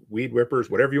 whippersnippers, weed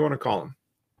whippers, whatever you want to call them.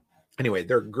 Anyway,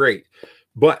 they're great,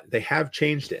 but they have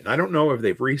changed it. And I don't know if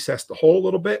they've recessed the hole a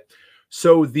little bit.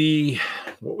 So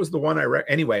what was the one I read?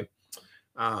 Anyway,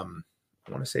 I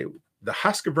want to say the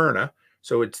Husqvarna.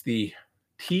 So it's the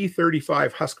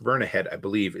T35 Husqvarna head, I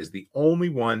believe, is the only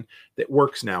one that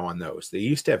works now on those. They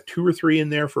used to have 2 or 3 in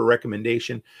there for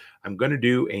recommendation. I'm going to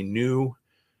do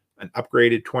an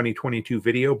upgraded 2022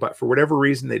 video, but for whatever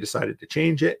reason, they decided to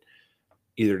change it,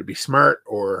 either to be smart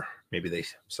or maybe they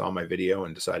saw my video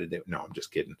and decided no, I'm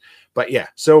just kidding. But yeah,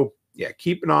 so yeah,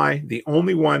 keep an eye. The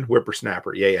only one,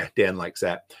 whippersnapper. Yeah, Dan likes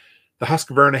that. The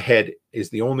Husqvarna head is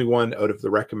the only one out of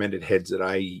the recommended heads that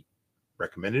I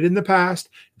recommended in the past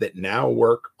that now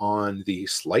work on the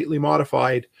slightly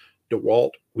modified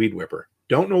DeWalt weed whipper.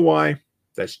 Don't know why.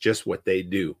 That's just what they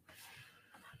do.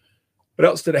 What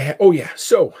else did I have? Oh yeah.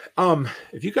 So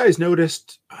if you guys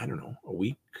noticed, I don't know, a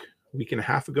week and a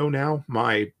half ago now,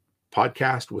 my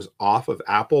podcast was off of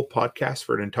Apple Podcasts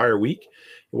for an entire week.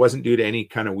 It wasn't due to any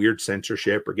kind of weird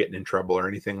censorship or getting in trouble or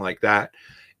anything like that.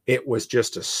 It was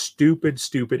just a stupid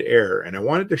error. And I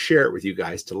wanted to share it with you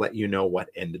guys to let you know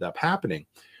what ended up happening.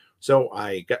 So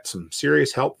I got some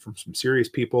serious help from some serious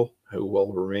people who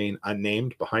will remain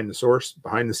unnamed behind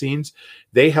the scenes.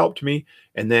 They helped me.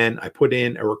 And then I put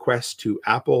in a request to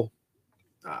Apple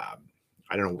I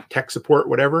don't know, tech support,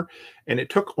 whatever. And it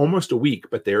took almost a week,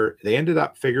 but they ended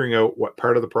up figuring out what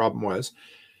part of the problem was.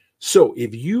 So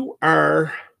if you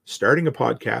are starting a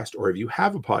podcast, or if you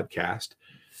have a podcast,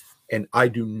 and I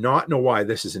do not know why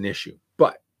this is an issue,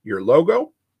 but your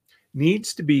logo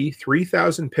needs to be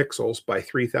 3,000 pixels by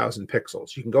 3,000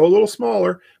 pixels. You can go a little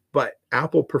smaller, but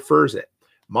Apple prefers it.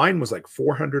 Mine was like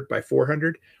 400 by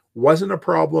 400. Wasn't a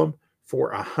problem for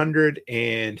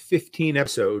 115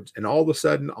 episodes. And all of a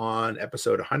sudden on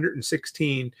episode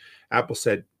 116, Apple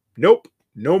said, nope,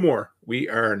 no more. We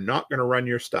are not going to run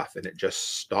your stuff. And it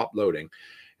just stopped loading.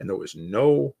 And there was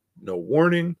no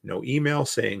warning, no email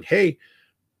saying, hey,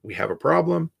 we have a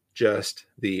problem. Just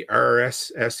the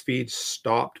RSS feed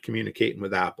stopped communicating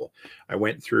with Apple. I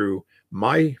went through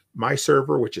my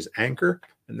server, which is Anchor,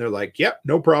 and they're like, yep,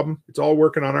 no problem. It's all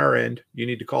working on our end. You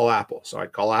need to call Apple. So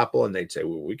I'd call Apple and they'd say,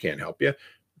 well, we can't help you.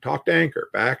 Talk to Anchor.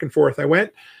 Back and forth I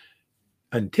went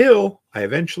until I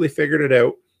eventually figured it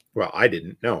out. Well, I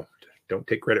didn't. No, don't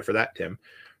take credit for that, Tim.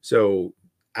 So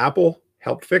Apple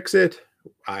helped fix it.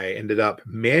 I ended up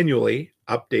manually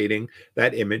updating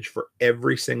that image for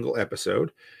every single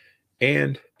episode,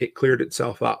 and it cleared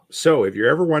itself up. So if you're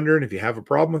ever wondering if you have a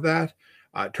problem with that,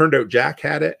 it turned out Jack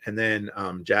had it, and then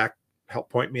Jack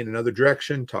helped point me in another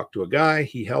direction, talked to a guy.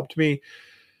 He helped me.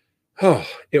 Oh,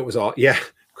 it was all, yeah.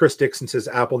 Chris Dixon says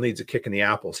Apple needs a kick in the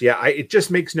apples. Yeah, it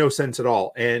just makes no sense at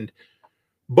all.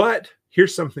 But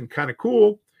here's something kind of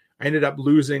cool. I ended up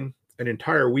losing an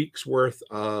entire week's worth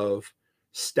of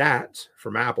stats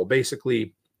from Apple.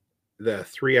 Basically, the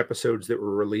 3 episodes that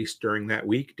were released during that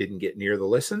week didn't get near the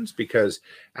listens because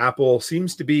Apple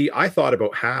seems to be, I thought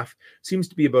about half, seems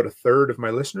to be about a third of my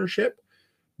listenership.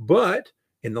 But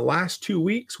in the last 2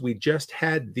 weeks, we just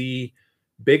had the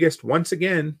biggest, once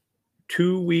again,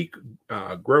 2-week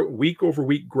week over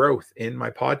week growth in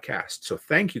my podcast. So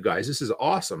thank you guys. This is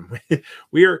awesome.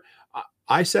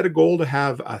 I set a goal to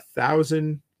have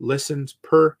 1,000 listeners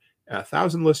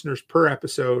per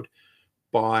episode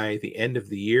by the end of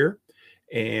the year.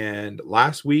 And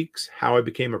last week's How I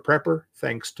Became a Prepper,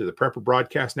 thanks to the Prepper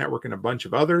Broadcast Network and a bunch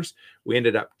of others, we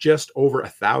ended up just over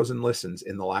 1,000 listens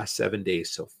in the last 7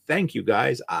 days. So thank you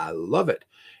guys. I love it.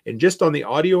 And just on the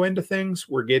audio end of things,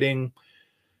 we're getting,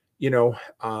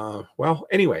 well,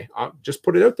 anyway, I'll just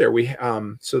put it out there.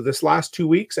 So this last 2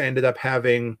 weeks, I ended up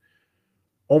having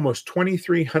almost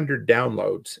 2,300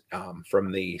 downloads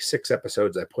from the 6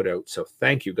 episodes I put out. So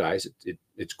thank you guys.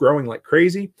 It's growing like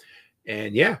crazy.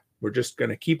 And yeah, we're just going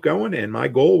to keep going. And my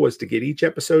goal was to get each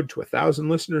episode to 1,000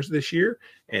 listeners this year.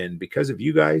 And because of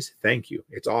you guys, thank you.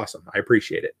 It's awesome. I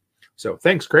appreciate it. So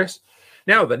thanks, Chris.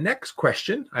 Now, the next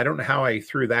question, I don't know how I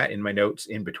threw that in my notes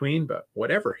in between, but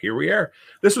whatever, here we are.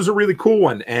 This was a really cool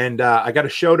one. And I got a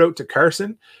shout out to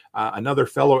Carson, another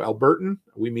fellow Albertan.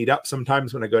 We meet up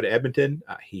sometimes when I go to Edmonton.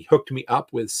 He hooked me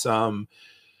up with some,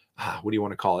 what do you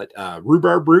want to call it?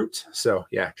 Rhubarb roots. So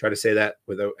yeah, try to say that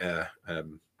without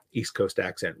East Coast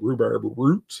accent, rhubarb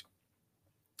roots.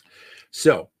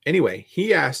 So anyway,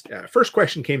 he asked, first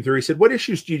question came through. He said, what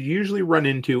issues do you usually run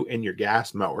into in your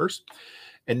gas mowers?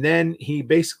 And then he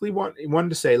basically wanted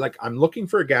to say, like, I'm looking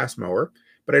for a gas mower,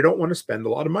 but I don't want to spend a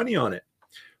lot of money on it.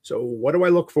 So what do I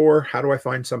look for? How do I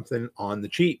find something on the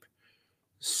cheap?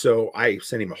 So I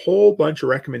sent him a whole bunch of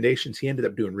recommendations. He ended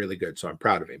up doing really good. So I'm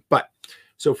proud of him. But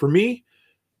so for me,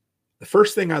 the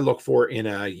first thing I look for in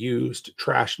a used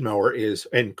trashed mower is,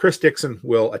 and Chris Dixon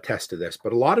will attest to this,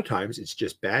 but a lot of times it's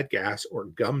just bad gas or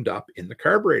gummed up in the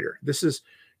carburetor. This is,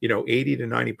 80 to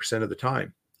 90% of the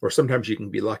time. Or sometimes you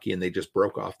can be lucky and they just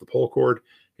broke off the pull cord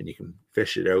and you can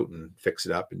fish it out and fix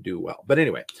it up and do well. But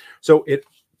anyway, so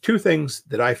 2 things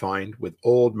that I find with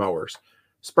old mowers.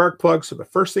 Spark plug. So the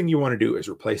first thing you want to do is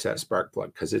replace that spark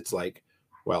plug because it's like,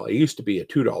 well, it used to be a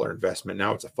 $2 investment.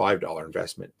 Now it's a $5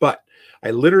 investment. But I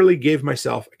literally gave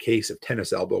myself a case of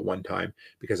tennis elbow one time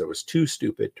because I was too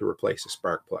stupid to replace a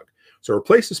spark plug. So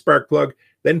replace the spark plug,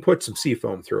 then put some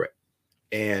seafoam through it.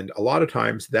 And a lot of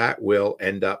times that will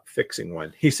end up fixing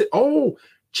one. He said, oh,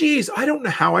 geez, I don't know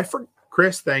how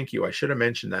Chris, thank you. I should have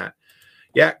mentioned that.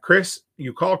 Yeah, Chris,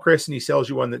 you call Chris and he sells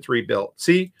you one that's rebuilt.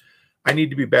 See, I need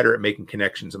to be better at making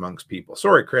connections amongst people.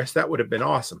 Sorry, Chris, that would have been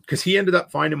awesome because he ended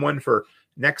up finding one for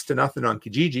next to nothing on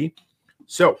Kijiji.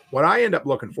 So what I end up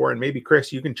looking for, and maybe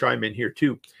Chris, you can chime in here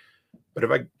too. But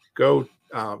if I go,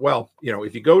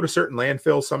 if you go to certain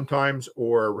landfills sometimes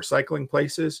or recycling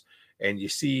places and you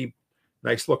see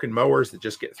nice looking mowers that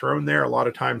just get thrown there, a lot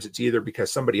of times it's either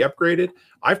because somebody upgraded.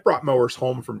 I've brought mowers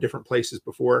home from different places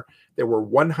before that were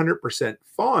 100%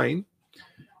 fine.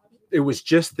 It was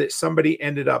just that somebody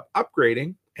ended up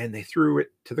upgrading and they threw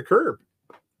it to the curb.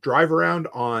 drive around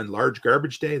on large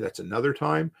garbage day, that's another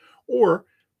time. Or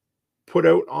put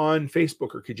out on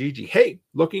Facebook or Kijiji, hey,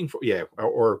 looking for,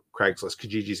 or Craigslist.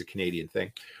 Kijiji's a Canadian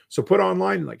thing. So put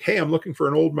online like, hey, I'm looking for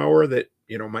an old mower that,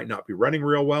 might not be running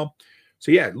real well.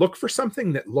 So yeah, look for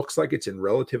something that looks like it's in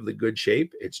relatively good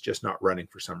shape. It's just not running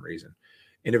for some reason.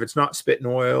 And if it's not spitting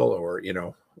oil or,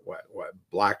 what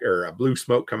black or blue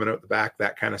smoke coming out the back,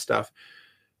 that kind of stuff,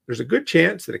 there's a good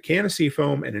chance that a can of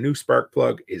seafoam and a new spark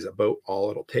plug is about all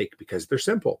it'll take because they're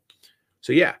simple.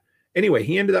 So yeah, anyway,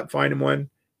 he ended up finding one.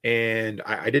 And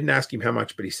I didn't ask him how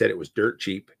much, but he said it was dirt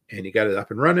cheap and he got it up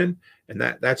and running. And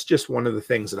that's just one of the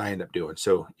things that I end up doing.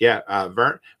 So yeah,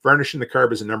 varnishing the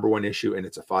carb is a #1 issue and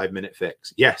it's a 5-minute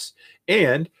fix. Yes.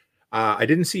 And I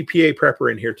didn't see PA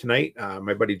Prepper in here tonight.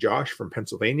 My buddy Josh from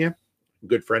Pennsylvania, a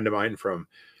good friend of mine from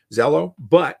Zello,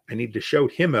 but I need to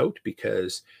shout him out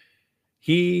because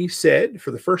he said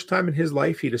for the first time in his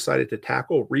life, he decided to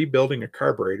tackle rebuilding a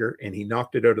carburetor and he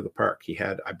knocked it out of the park. He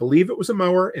had, I believe it was a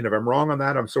mower. And if I'm wrong on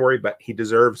that, I'm sorry, but he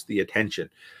deserves the attention.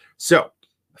 So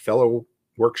a fellow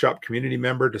workshop community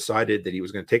member decided that he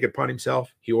was going to take it upon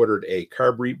himself. He ordered a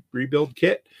carb rebuild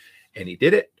kit and he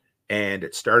did it and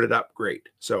it started up great.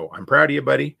 So I'm proud of you,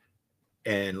 buddy.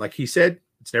 And like he said,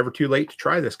 it's never too late to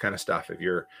try this kind of stuff. If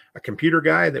you're a computer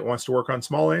guy that wants to work on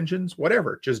small engines,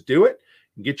 whatever, just do it.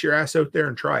 Get your ass out there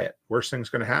and try it. Worst thing's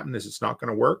going to happen is it's not going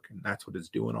to work, and that's what it's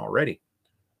doing already.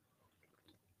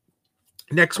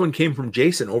 Next one came from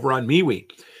Jason over on MeWe,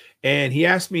 and he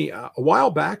asked me a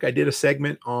while back, I did a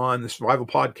segment on the Survival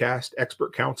Podcast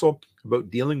Expert Council about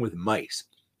dealing with mice,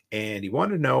 and he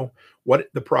wanted to know what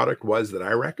the product was that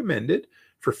I recommended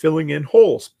for filling in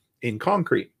holes in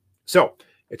concrete. So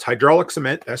it's hydraulic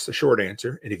cement. That's the short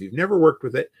answer, and if you've never worked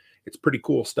with it, it's pretty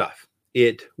cool stuff.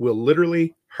 It will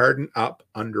literally harden up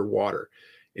underwater.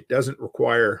 It doesn't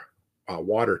require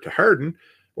water to harden,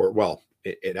 or well,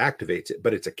 it activates it,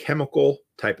 but it's a chemical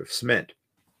type of cement.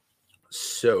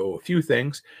 So a few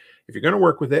things. If you're going to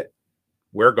work with it,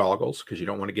 wear goggles because you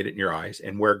don't want to get it in your eyes,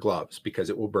 and wear gloves because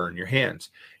it will burn your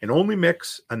hands. And only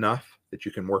mix enough that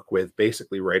you can work with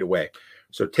basically right away.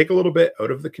 So take a little bit out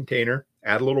of the container,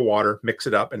 add a little water, mix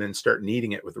it up, and then start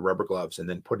kneading it with the rubber gloves and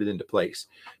then put it into place.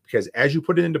 Because as you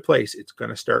put it into place, it's going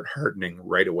to start hardening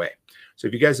right away. So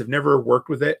if you guys have never worked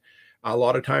with it, a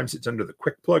lot of times it's under the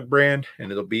Quick Plug brand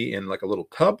and it'll be in like a little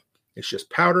tub. It's just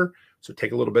powder. So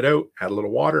take a little bit out, add a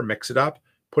little water, mix it up,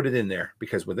 put it in there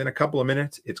because within a couple of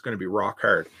minutes, it's going to be rock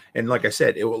hard. And like I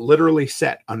said, it will literally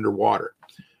set underwater.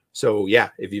 So yeah,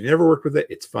 if you've never worked with it,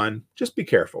 it's fun. Just be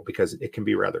careful because it can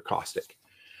be rather caustic.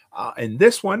 And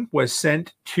this one was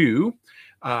sent to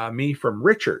me from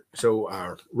Richard. So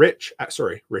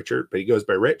Richard, but he goes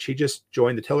by Rich. He just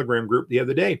joined the Telegram group the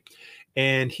other day.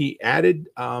 And he added,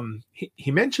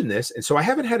 he mentioned this. And so I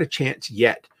haven't had a chance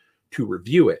yet to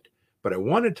review it, but I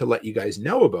wanted to let you guys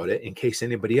know about it in case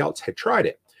anybody else had tried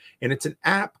it. And it's an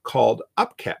app called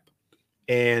Upkeep.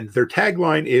 And their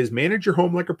tagline is manage your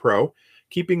home like a pro.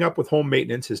 Keeping up with home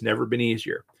maintenance has never been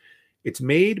easier. It's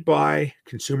made by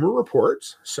Consumer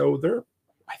Reports. So they're,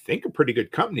 I think, a pretty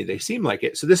good company. They seem like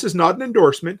it. So this is not an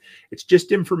endorsement. It's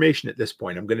just information at this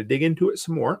point. I'm going to dig into it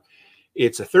some more.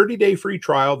 It's a 30-day free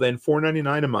trial, then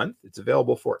 $4.99 a month. It's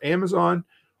available for Amazon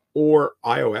or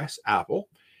iOS, Apple.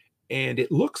 And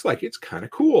it looks like it's kind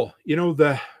of cool.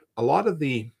 A lot of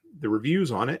the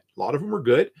reviews on it, a lot of them were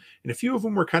good. And a few of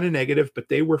them were kind of negative, but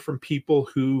they were from people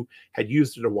who had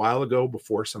used it a while ago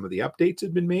before some of the updates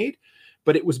had been made.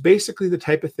 But it was basically the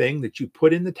type of thing that you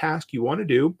put in the task you want to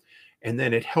do, and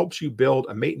then it helps you build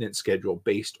a maintenance schedule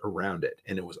based around it.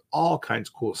 And it was all kinds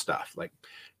of cool stuff, like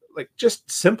just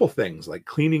simple things like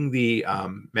cleaning the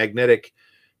magnetic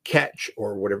catch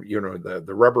or whatever,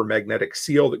 the rubber magnetic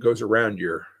seal that goes around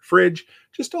your fridge,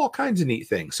 just all kinds of neat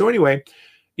things. So anyway,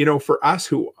 for us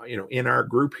who, in our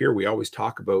group here, we always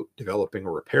talk about developing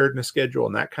a preparedness schedule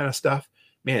and that kind of stuff.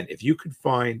 Man, if you could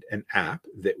find an app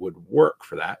that would work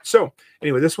for that. So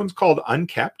anyway, this one's called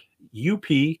Unkept,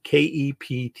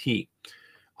 UPKEPT.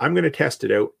 I'm going to test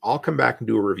it out. I'll come back and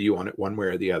do a review on it one way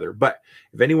or the other. But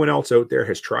if anyone else out there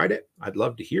has tried it, I'd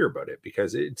love to hear about it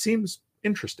because it seems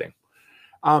interesting.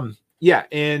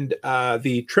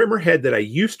 The trimmer head that I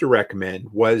used to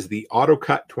recommend was the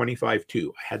AutoCut 25-2.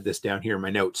 I had this down here in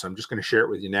my notes, so I'm just going to share it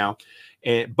with you now.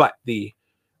 But the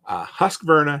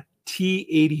Husqvarna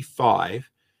T85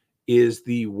 is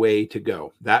the way to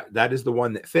go. That is the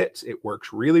one that fits. It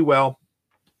works really well.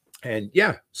 And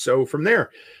yeah, so from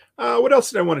there, what else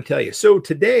did I want to tell you? So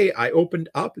today I opened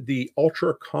up the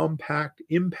Ultra Compact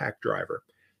Impact Driver.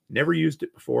 Never used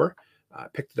it before. I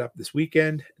picked it up this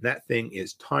weekend. That thing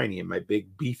is tiny in my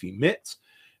big beefy mitts.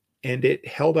 and it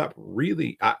held up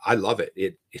really. I love it.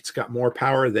 It's got more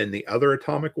power than the other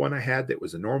atomic one I had that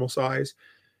was a normal size,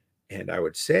 and I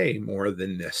would say more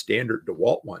than the standard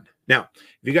DeWalt one. Now,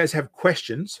 if you guys have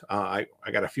questions, I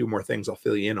got a few more things I'll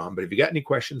fill you in on, but if you got any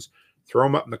questions, throw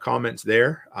them up in the comments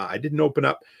there. I didn't open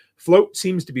up. Float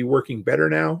seems to be working better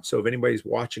now, so if anybody's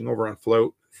watching over on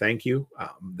Float, thank you.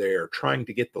 They're trying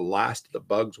to get the last of the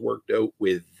bugs worked out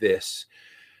with this.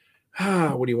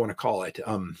 What do you want to call it?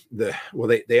 They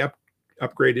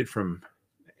upgraded from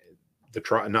the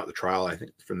trial, not the trial, I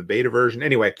think from the beta version.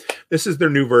 Anyway, this is their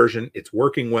new version. It's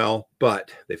working well,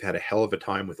 but they've had a hell of a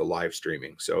time with the live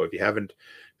streaming. So if you haven't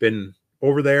been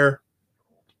over there,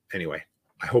 anyway,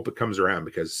 I hope it comes around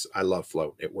because I love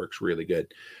Float. It works really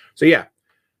good. So yeah,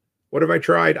 what have I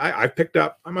tried? I've picked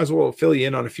up, I might as well fill you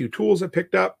in on a few tools I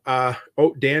picked up.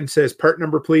 Oh, Dan says part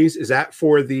number, please. Is that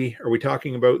for the, are we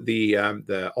talking about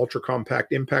the ultra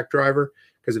compact impact driver?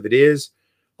 Because if it is,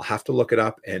 I'll have to look it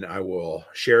up and I will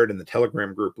share it in the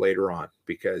Telegram group later on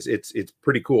because it's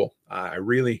pretty cool.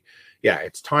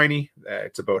 It's tiny.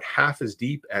 It's about half as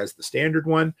deep as the standard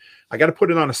one. I got to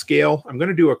put it on a scale. I'm going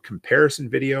to do a comparison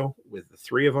video with the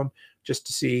three of them just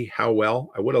to see how well.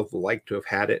 I would have liked to have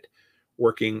had it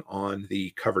working on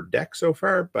the covered deck so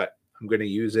far, but I'm going to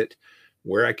use it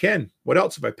where I can. What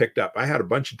else have I picked up? I had a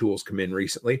bunch of tools come in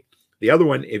recently. The other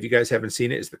one, if you guys haven't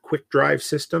seen it, is the quick drive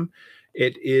system.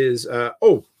 It is,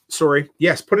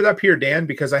 yes, put it up here, Dan,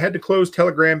 because I had to close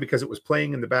Telegram because it was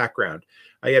playing in the background.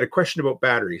 I had a question about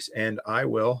batteries, and I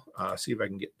will see if I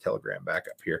can get Telegram back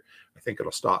up here. I think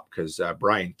it'll stop because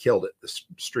Brian killed it, the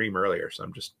stream earlier, so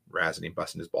I'm just razzing him,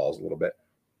 busting his balls a little bit.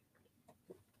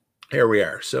 Here we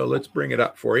are. So let's bring it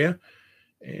up for you.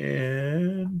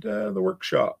 And the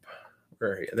workshop.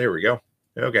 There we go.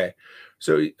 Okay.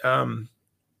 So he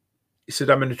said,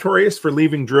 I'm notorious for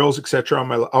leaving drills, etc. on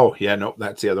my... Oh, yeah, no,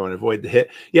 that's the other one. Avoid the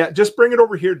hit. Yeah, just bring it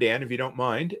over here, Dan, if you don't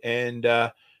mind. And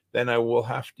then I will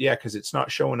have to... Yeah, because it's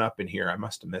not showing up in here. I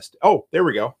must have missed it. Oh, there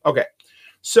we go. Okay.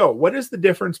 So what is the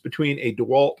difference between a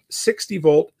DeWalt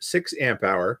 60-volt 6 amp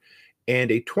hour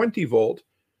and a 20-volt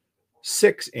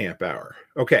 6 amp hour?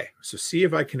 Okay, so see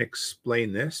if I can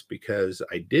explain this because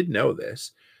I did know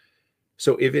this.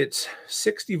 So if it's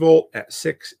 60 volt at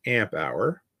 6 amp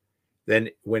hour, then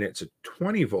when it's a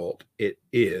 20 volt, it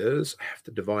is, I have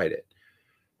to divide it.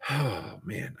 Oh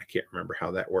man, I can't remember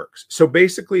how that works. So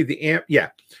basically the amp, yeah.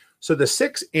 So the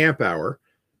 6 amp hour,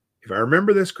 if I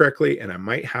remember this correctly, and I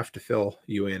might have to fill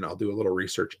you in, I'll do a little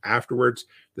research afterwards.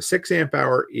 The 6 amp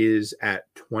hour is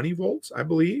at 20 volts, I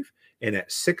believe. And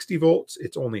at 60 volts,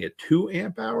 it's only a 2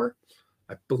 amp hour.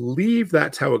 I believe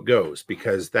that's how it goes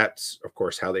because that's, of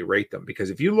course, how they rate them. Because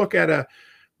if you look at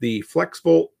the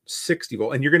FlexVolt 60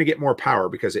 volt, and you're going to get more power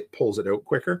because it pulls it out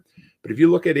quicker. But if you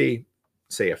look at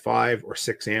say a 5 or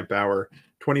 6 amp hour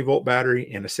 20 volt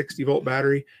battery and a 60 volt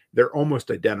battery, they're almost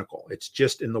identical. It's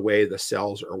just in the way the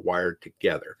cells are wired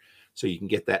together. So you can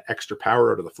get that extra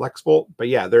power out of the FlexVolt. But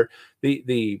yeah,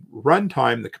 the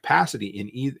runtime, the capacity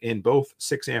in both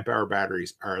 6 amp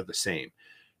batteries are the same.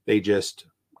 They just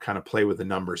kind of play with the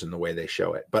numbers in the way they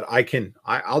show it. But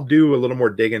I'll do a little more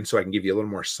digging so I can give you a little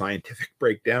more scientific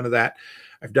breakdown of that.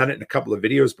 I've done it in a couple of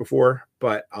videos before,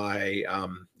 but I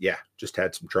just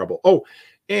had some trouble. Oh,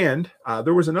 and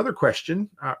there was another question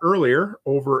earlier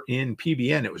over in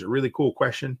PBN. It was a really cool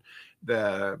question.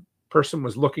 The person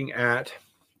was looking at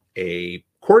a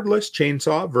cordless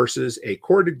chainsaw versus a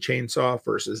corded chainsaw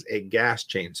versus a gas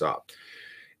chainsaw.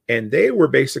 And they were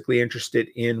basically interested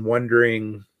in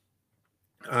wondering,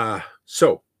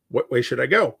 so what way should I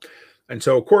go? And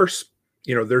so, of course,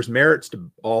 there's merits to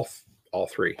all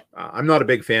three. I'm not a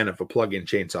big fan of a plug-in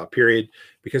chainsaw, period,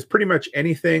 because pretty much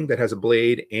anything that has a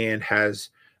blade and has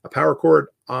a power cord,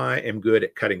 I am good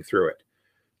at cutting through it.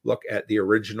 Look at the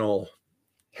original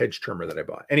hedge trimmer that I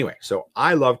bought. Anyway, so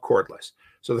I love cordless.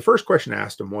 So the first question I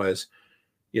asked him was,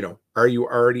 are you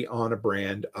already on a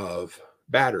brand of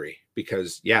battery?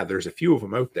 Because yeah, there's a few of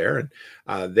them out there,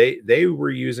 and they were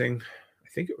using, I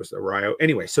think it was the Ryobi.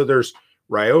 Anyway, so there's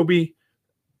Ryobi,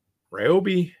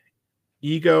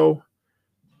 Ego,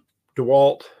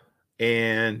 DeWalt,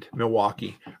 and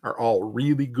Milwaukee are all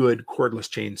really good cordless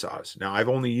chainsaws. Now, I've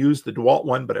only used the DeWalt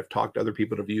one, but I've talked to other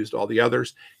people that have used all the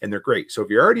others, and they're great. So if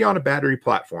you're already on a battery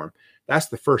platform, that's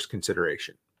the first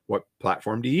consideration. What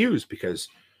platform do you use? Because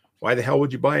why the hell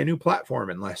would you buy a new platform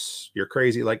unless you're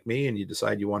crazy like me and you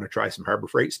decide you want to try some Harbor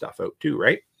Freight stuff out too,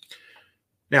 right?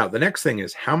 Now, the next thing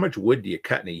is, how much wood do you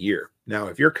cut in a year? Now,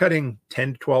 if you're cutting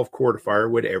 10 to 12 cord of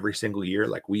firewood every single year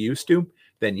like we used to,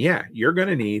 then yeah, you're going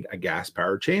to need a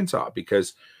gas-powered chainsaw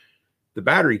because the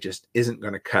battery just isn't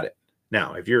going to cut it.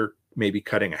 Now, if you're maybe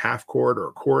cutting a half cord or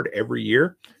a cord every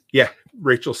year, Yeah,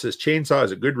 Rachel says chainsaw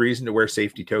is a good reason to wear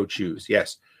safety-toed shoes.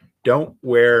 Yes, don't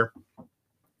wear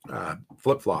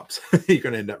flip-flops. You're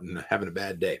going to end up having a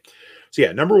bad day. So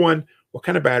yeah, number one, what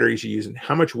kind of batteries are you using?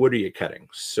 How much wood are you cutting?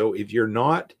 So if you're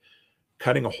not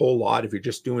cutting a whole lot, if you're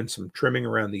just doing some trimming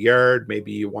around the yard,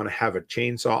 maybe you want to have a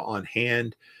chainsaw on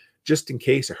hand just in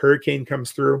case a hurricane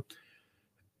comes through.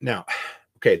 Now,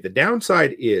 okay, the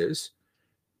downside is,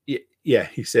 yeah,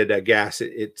 he said gas,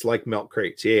 it's like milk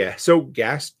crates. Yeah, so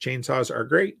gas chainsaws are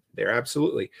great. They're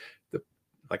absolutely,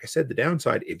 like I said, the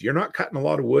downside, if you're not cutting a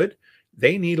lot of wood,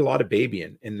 they need a lot of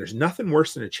babying. And there's nothing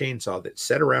worse than a chainsaw that's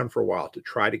set around for a while to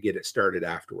try to get it started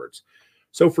afterwards.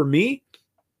 So for me,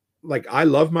 like, I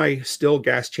love my still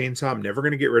gas chainsaw. I'm never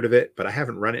going to get rid of it, but I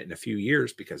haven't run it in a few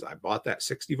years because I bought that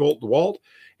 60 volt DeWalt.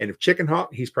 And if Chicken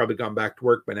Hawk, he's probably gone back to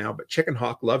work by now, but Chicken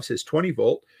Hawk loves his 20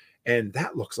 volt. And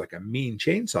that looks like a mean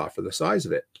chainsaw for the size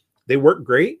of it. They work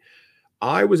great.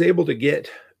 I was able to get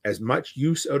as much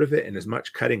use out of it and as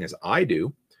much cutting as I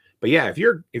do. But yeah, if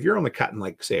you're only cutting,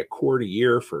 like, say, a cord a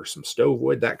year for some stove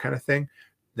wood, that kind of thing,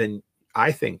 then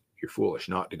I think you're foolish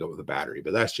not to go with a battery.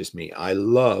 But that's just me. I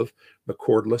love the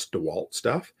cordless DeWalt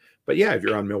stuff. But yeah, if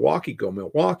you're on Milwaukee, go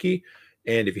Milwaukee.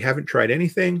 And if you haven't tried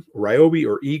anything, Ryobi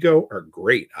or Ego are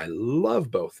great. I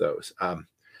love both those.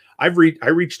 I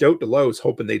reached out to Lowe's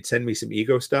hoping they'd send me some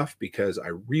Ego stuff because I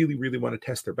really, really want to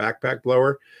test their backpack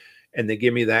blower. And they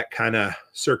give me that kind of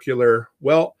circular,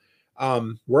 well,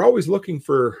 we're always looking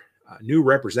for new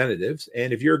representatives.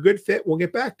 And if you're a good fit, we'll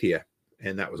get back to you.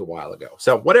 And that was a while ago.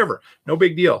 So whatever, no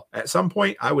big deal. At some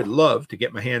point, I would love to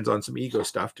get my hands on some Ego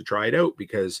stuff to try it out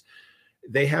because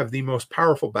they have the most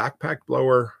powerful backpack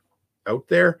blower out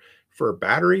there for a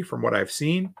battery from what I've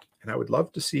seen. And I would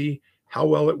love to see how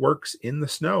well it works in the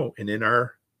snow and in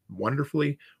our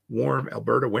wonderfully warm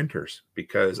Alberta winters,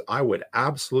 because I would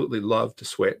absolutely love to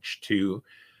switch to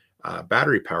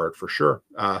battery powered for sure.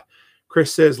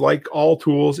 Chris says, like all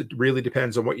tools, it really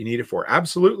depends on what you need it for.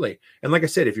 Absolutely. And like I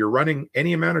said, if you're running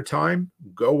any amount of time,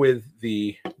 go with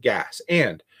the gas.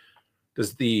 And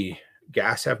does the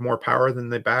gas have more power than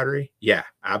the battery? Yeah,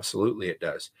 absolutely it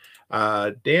does.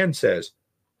 Dan says,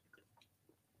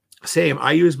 same,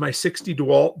 I use my 60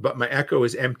 DeWalt, but my Echo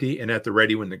is empty and at the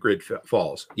ready when the grid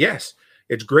falls. Yes,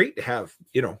 it's great to have,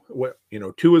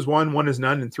 two is one is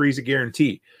none, and three is a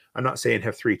guarantee. I'm not saying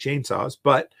have three chainsaws,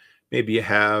 but maybe you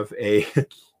have a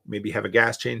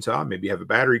gas chainsaw, maybe you have a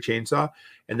battery chainsaw,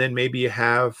 and then maybe you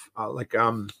have what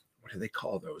do they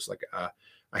call those? Like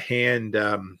a hand,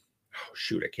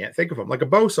 I can't think of them. Like a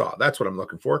bow saw. That's what I'm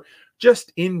looking for,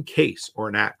 just in case, or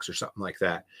an axe or something like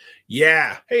that.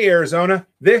 Yeah. Hey, Arizona,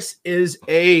 this is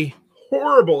a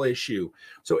horrible issue.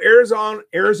 So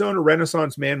Arizona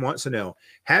Renaissance man wants to know,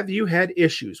 have you had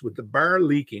issues with the bar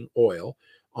leaking oil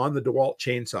on the DeWalt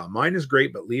chainsaw? Mine is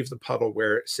great, but leaves the puddle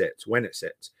where it sits, when it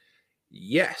sits.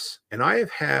 Yes. And I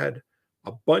have had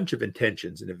a bunch of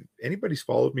intentions. And if anybody's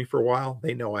followed me for a while,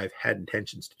 they know I've had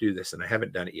intentions to do this and I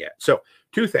haven't done it yet. So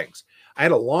two things. I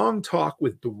had a long talk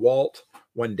with DeWalt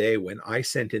one day when I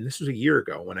sent in, this was a year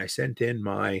ago, when I sent in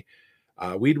my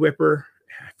weed whipper,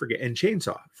 and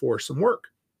chainsaw for some work.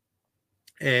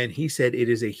 And he said it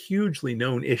is a hugely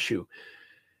known issue.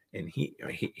 And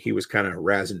he was kind of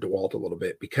razzing DeWalt a little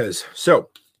bit because,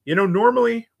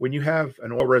 normally when you have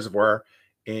an oil reservoir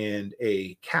and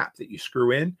a cap that you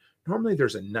screw in, normally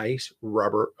there's a nice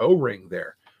rubber O-ring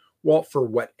there. Well, for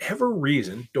whatever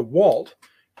reason, DeWalt,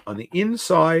 on the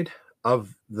inside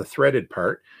of the threaded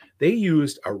part, they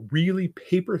used a really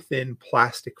paper-thin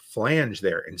plastic flange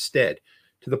there instead,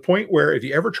 to the point where if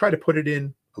you ever try to put it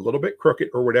in a little bit crooked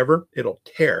or whatever, it'll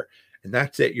tear. And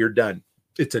that's it. You're done.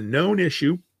 It's a known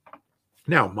issue.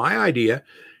 Now, my idea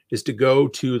is to go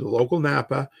to the local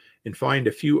Napa and find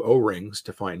a few O-rings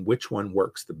to find which one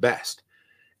works the best.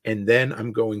 And then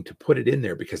I'm going to put it in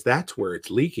there because that's where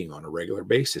it's leaking on a regular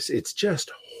basis. It's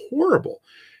just horrible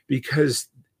because,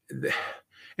 and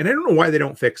I don't know why they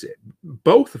don't fix it.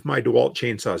 Both of my DeWalt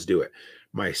chainsaws do it.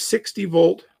 My 60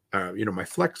 volt, my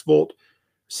Flex Volt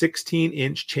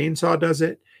 16-inch chainsaw does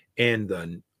it. And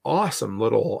the awesome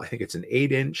little, I think it's an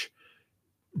 8-inch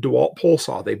DeWalt pole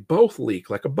saw, they both leak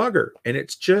like a bugger. And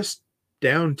it's just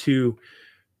down to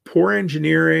poor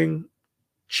engineering,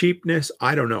 cheapness,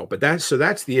 I don't know, but that's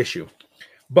the issue.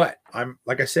 But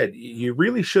like I said, you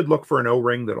really should look for an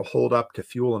O-ring that'll hold up to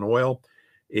fuel and oil.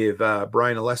 If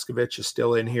Brian Oleskovich is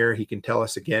still in here, he can tell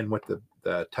us again what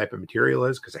the type of material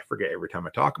is, because I forget every time I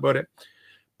talk about it.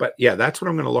 But yeah, that's what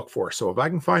I'm going to look for. So if I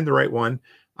can find the right one,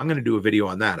 I'm going to do a video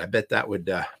on that. I bet that would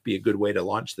be a good way to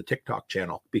launch the TikTok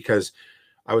channel, because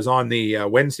I was on the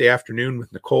Wednesday afternoon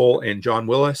with Nicole and John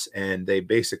Willis, and they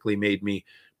basically made me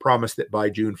promise that by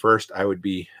June 1st, I would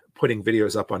be putting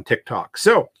videos up on TikTok.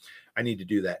 So I need to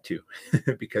do that too,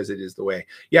 because it is the way.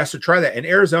 Yeah, so try that. In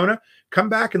Arizona, come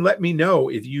back and let me know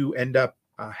if you end up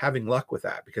having luck with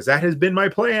that, because that has been my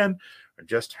plan. I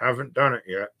just haven't done it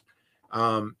yet.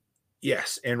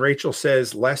 Yes, and Rachel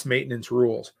says less maintenance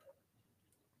rules.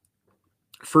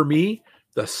 For me,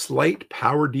 the slight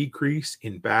power decrease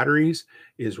in batteries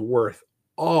is worth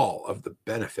all of the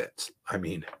benefits. I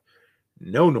mean,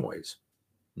 no noise,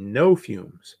 no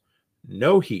fumes,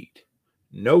 no heat,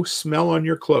 no smell on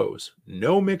your clothes,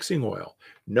 no mixing oil,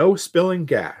 no spilling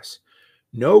gas,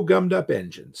 no gummed up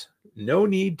engines, no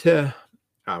need to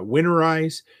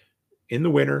winterize in the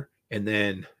winter and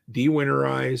then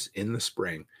de-winterize in the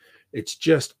spring. It's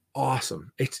just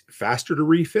awesome. It's faster to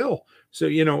refill. So,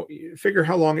 figure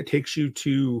how long it takes you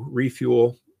to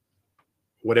refuel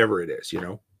whatever it is,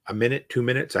 a minute, 2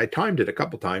 minutes. I timed it a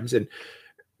couple times, and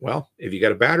well, if you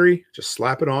got a battery, just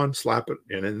slap it on, slap it,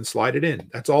 and then slide it in.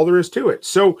 That's all there is to it.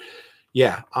 So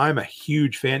yeah, I'm a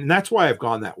huge fan. And that's why I've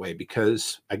gone that way,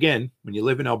 because again, when you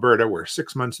live in Alberta, where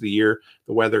 6 months of the year,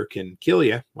 the weather can kill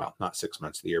you. Well, not 6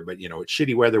 months of the year, but it's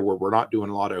shitty weather where we're not doing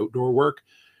a lot of outdoor work.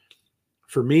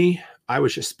 For me, I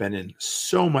was just spending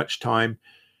so much time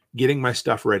getting my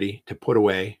stuff ready to put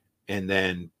away and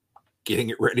then getting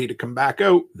it ready to come back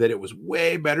out that it was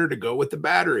way better to go with the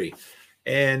battery.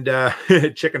 And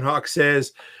Chicken Hawk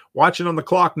says, watching on the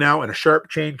clock now, and a sharp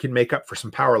chain can make up for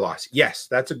some power loss. Yes,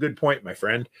 that's a good point, my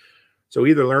friend. So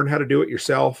either learn how to do it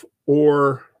yourself,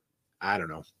 or I don't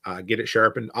know, get it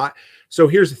sharpened. So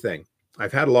here's the thing.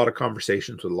 I've had a lot of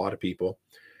conversations with a lot of people.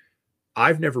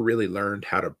 I've never really learned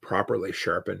how to properly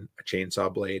sharpen a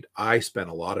chainsaw blade. I spent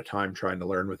a lot of time trying to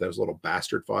learn with those little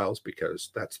bastard files,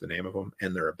 because that's the name of them,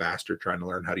 and they're a bastard trying to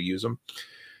learn how to use them.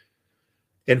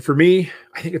 And for me,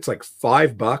 I think it's like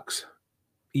 $5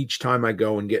 each time I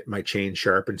go and get my chain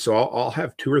sharpened. So I'll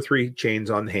have 2 or 3 chains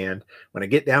on hand. When I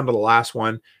get down to the last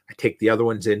one, I take the other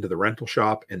ones into the rental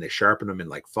shop and they sharpen them in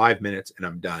like 5 minutes, and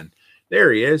I'm done.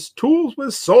 There he is. Tools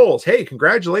with Souls. Hey,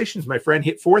 congratulations, my friend.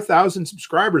 Hit 4,000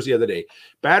 subscribers the other day.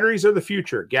 Batteries are the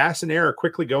future. Gas and air are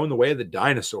quickly going the way of the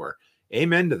dinosaur.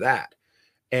 Amen to that.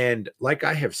 And like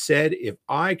I have said, if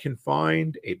I can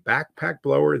find a backpack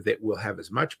blower that will have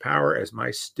as much power as my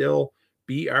Stihl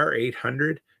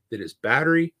BR800 that is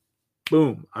battery,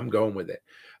 boom, I'm going with it.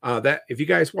 That if you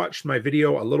guys watched my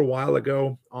video a little while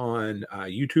ago on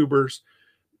YouTubers,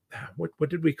 what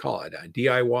did we call it?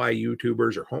 DIY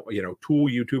YouTubers, or tool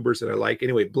YouTubers that I like.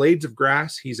 Anyway, Blades of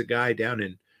Grass. He's a guy down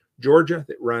in Georgia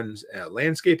that runs a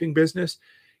landscaping business.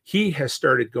 He has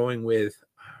started going with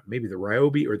maybe the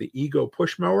Ryobi or the Ego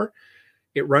push mower.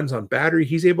 It runs on battery.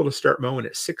 He's able to start mowing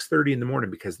at 6:30 in the morning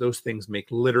because those things make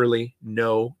literally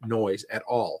no noise at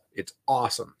all. It's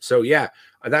awesome. So yeah,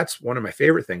 that's one of my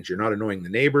favorite things. You're not annoying the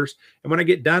neighbors. And when I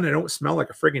get done, I don't smell like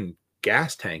a friggin'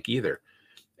 gas tank either.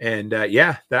 And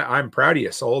yeah, I'm proud of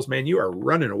you, Souls, man. You are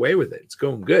running away with it. It's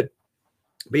going good.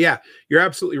 But yeah, you're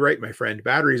absolutely right, my friend.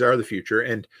 Batteries are the future.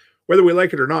 And whether we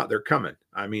like it or not, they're coming.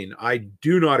 I mean, I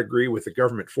do not agree with the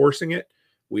government forcing it.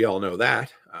 We all know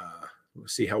that. We'll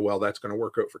see how well that's going to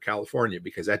work out for California,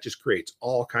 because that just creates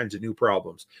all kinds of new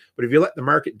problems. But if you let the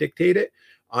market dictate it,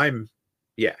 I'm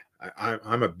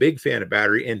a big fan of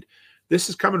battery. And this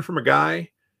is coming from a guy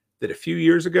that a few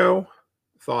years ago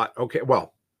thought, okay,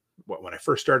 well, when I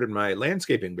first started my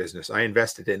landscaping business, I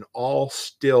invested in all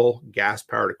Stihl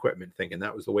gas-powered equipment, thinking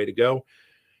that was the way to go.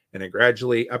 And I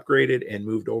gradually upgraded and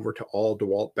moved over to all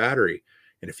DeWalt battery.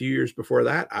 And a few years before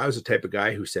that, I was the type of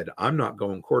guy who said, I'm not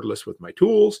going cordless with my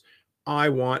tools. I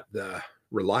want the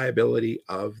reliability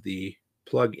of the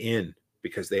plug-in,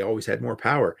 because they always had more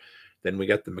power. Then we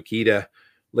got the Makita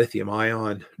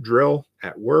lithium-ion drill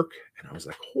at work, and I was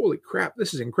like, holy crap,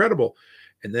 this is incredible.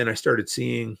 And then I started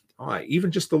seeing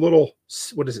even just the little,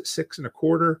 6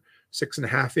 1/4,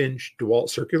 6.5 inch DeWalt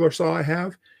circular saw I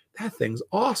have. That thing's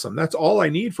awesome. That's all I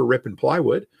need for ripping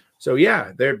plywood. So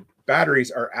yeah, their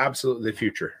batteries are absolutely the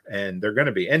future, and they're going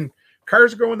to be. And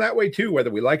cars are going that way too,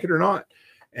 whether we like it or not.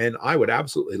 And I would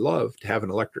absolutely love to have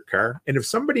an electric car. And if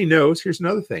somebody knows, here's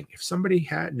another thing. If somebody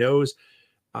knows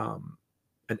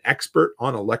an expert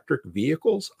on electric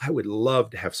vehicles, I would love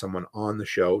to have someone on the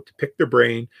show to pick their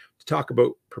brain, to talk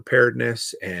about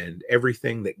preparedness and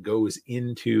everything that goes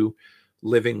into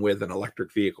living with an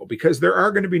electric vehicle, because there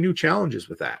are going to be new challenges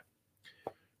with that.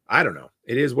 I don't know.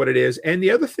 It is what it is. And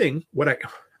the other thing,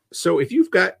 so if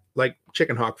you've got, like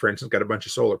Chicken Hawk, for instance, got a bunch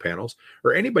of solar panels,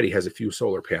 or anybody has a few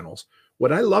solar panels,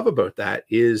 what I love about that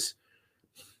is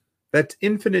that's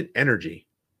infinite energy,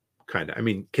 kind of. I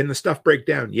mean, can the stuff break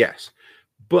down? Yes.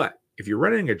 But if you're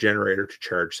running a generator to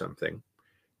charge something,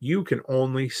 you can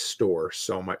only store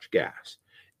so much gas.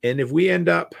 And if we end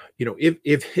up,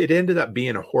 if it ended up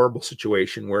being a horrible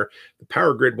situation where the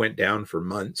power grid went down for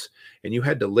months and you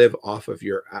had to live off of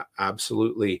your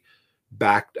absolutely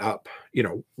backed up,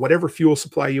 whatever fuel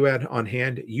supply you had on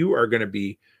hand, you are going to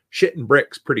be shitting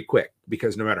bricks pretty quick,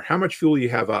 because no matter how much fuel you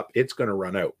have up, it's going to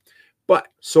run out. But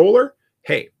solar,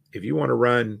 hey, if you want to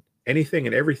run anything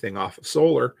and everything off of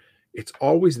solar, it's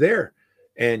always there.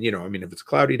 And, if it's a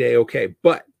cloudy day, okay.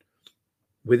 But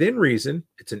within reason,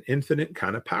 it's an infinite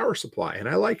kind of power supply, and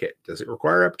I like it. Does it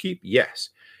require upkeep?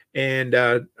 Yes. And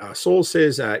Sol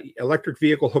says electric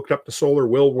vehicle hooked up to solar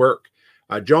will work.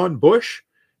 John Bush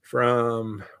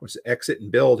from Exit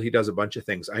and Build, he does a bunch of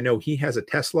things. I know he has a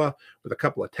Tesla with a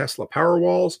couple of Tesla power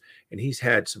walls, and he's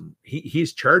had some,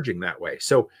 he's charging that way.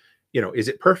 So, is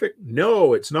it perfect?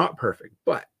 No, it's not perfect,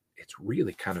 but it's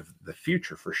really kind of the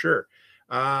future for sure.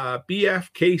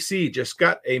 BFKC just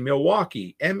got a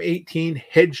Milwaukee M18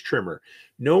 hedge trimmer.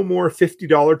 No more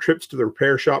 $50 trips to the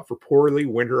repair shop for poorly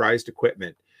winterized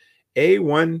equipment.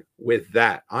 A1 with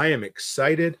that. I am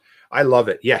excited. I love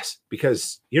it. Yes,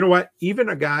 because you know what? Even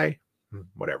a guy,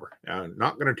 whatever, I'm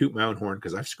not going to toot my own horn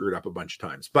because I've screwed up a bunch of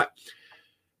times, but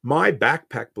my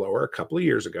backpack blower a couple of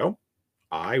years ago,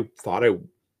 I thought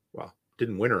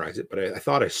didn't winterize it, but I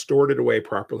thought I stored it away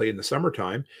properly in the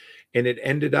summertime, and it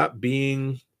ended up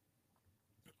being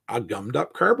a gummed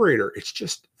up carburetor. It's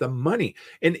just the money.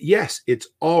 And yes, it's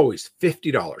always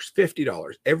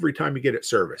 $50 every time you get it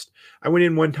serviced. I went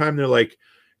in one time, they're like,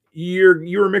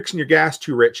 you were mixing your gas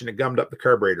too rich and it gummed up the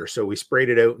carburetor. So we sprayed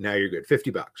it out. Now you're good.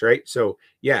 $50, right? So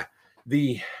yeah,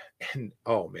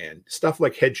 oh man, stuff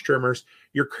like hedge trimmers,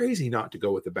 you're crazy not to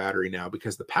go with the battery now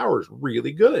because the power is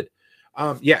really good.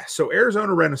 So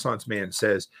Arizona Renaissance Man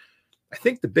says, I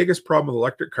think the biggest problem with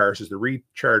electric cars is the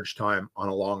recharge time on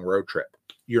a long road trip.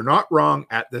 You're not wrong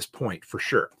at this point, for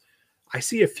sure. I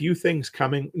see a few things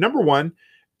coming. Number one,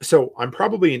 so I'm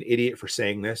probably an idiot for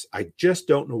saying this. I just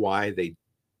don't know why they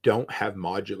don't have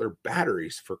modular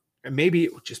batteries and maybe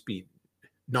it would just be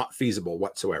not feasible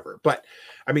whatsoever. But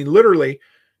I mean, literally,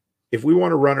 if we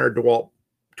want to run our DeWalt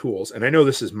tools, and I know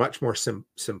this is much more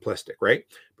simplistic, right?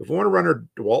 But if we want to run our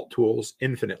DeWalt tools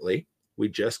infinitely, we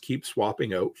just keep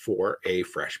swapping out for a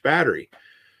fresh battery.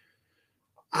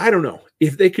 I don't know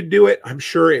if they could do it. I'm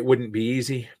sure it wouldn't be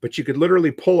easy, but you could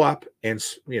literally pull up and,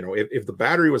 if the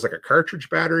battery was like a cartridge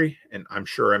battery, and I'm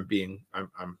sure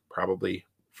I'm probably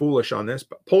foolish on this,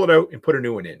 but pull it out and put a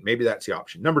new one in. Maybe that's the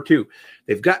option. Number two,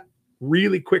 they've got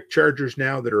really quick chargers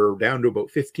now that are down to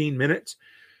about 15 minutes.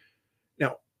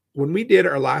 Now, when we did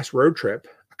our last road trip,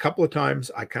 a couple of times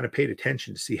I kind of paid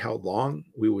attention to see how long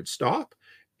we would stop.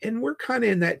 And we're kind of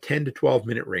in that 10 to 12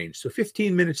 minute range. So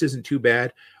 15 minutes isn't too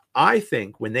bad. I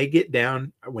think when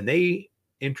they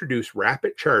introduce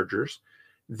rapid chargers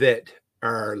that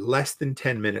are less than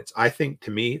 10 minutes, I think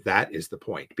to me, that is the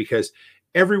point, because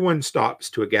everyone stops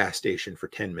to a gas station for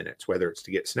 10 minutes, whether it's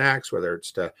to get snacks, whether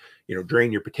it's to,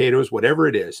 drain your potatoes, whatever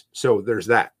it is. So there's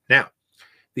that. Now,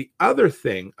 the other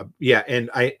thing, and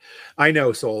I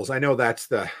know, Souls, I know that's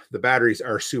the batteries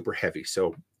are super heavy.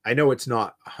 So I know it's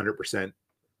not 100%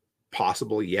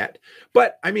 possible yet,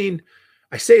 but I mean,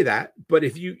 I say that, but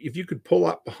if you could pull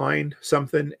up behind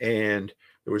something and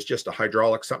there was just a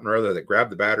hydraulic something or other that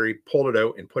grabbed the battery, pulled it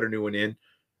out and put a new one in,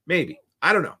 maybe,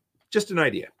 I don't know, just an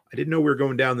idea. I didn't know we were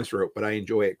going down this road, but I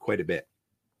enjoy it quite a bit.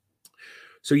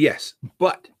 So yes,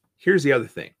 but here's the other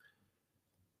thing.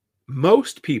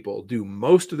 Most people do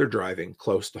most of their driving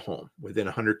close to home, within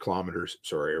 100 kilometers,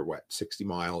 60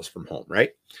 miles from home,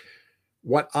 right?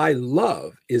 What I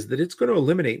love is that it's going to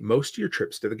eliminate most of your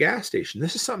trips to the gas station.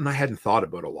 This is something I hadn't thought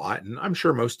about a lot, and I'm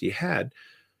sure most of you had.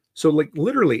 So like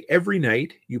literally every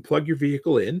night you plug your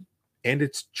vehicle in and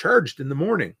it's charged in the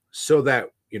morning, so that,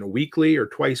 weekly or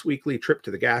twice weekly trip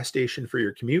to the gas station for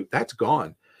your commute, that's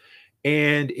gone.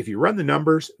 And if you run the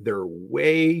numbers, they're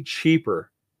way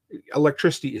cheaper.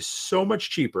 Electricity is so much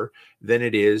cheaper than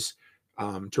it is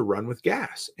to run with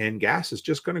gas, and gas is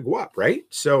just going to go up, right?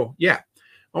 So yeah.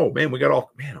 Oh man, we got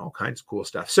all kinds of cool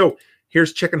stuff. So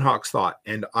here's Chicken Hawk's thought.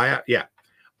 And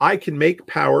I can make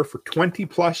power for 20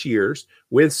 plus years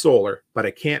with solar, but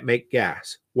I can't make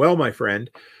gas. Well, my friend,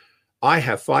 I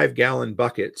have 5-gallon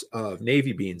buckets of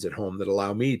navy beans at home that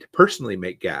allow me to personally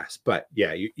make gas. But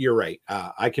yeah, you're right.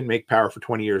 I can make power for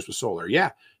 20 years with solar.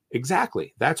 Yeah,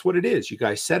 exactly. That's what it is. You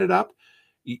guys set it up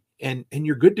and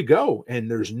you're good to go.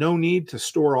 And there's no need to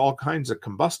store all kinds of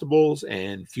combustibles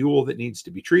and fuel that needs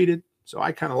to be treated. So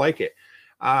I kind of like it.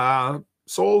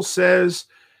 Soul says,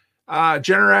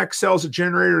 Generac sells a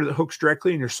generator that hooks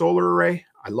directly in your solar array.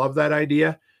 I love that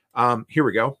idea. Here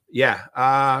we go.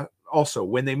 Yeah. also,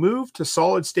 when they move to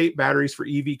solid state batteries for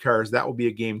EV cars, that will be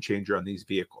a game changer on these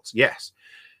vehicles. Yes.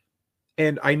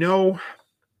 And I know,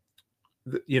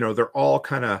 they're all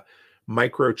kind of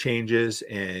micro changes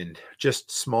and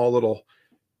just small little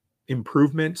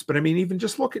improvements. But I mean, even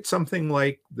just look at something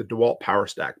like the DeWalt Power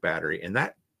Stack battery. And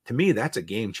that, to me, that's a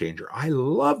game changer. I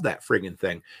love that friggin'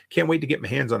 thing. Can't wait to get my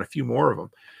hands on a few more of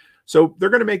them. So they're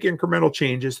going to make incremental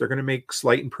changes. They're going to make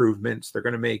slight improvements. They're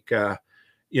going to make,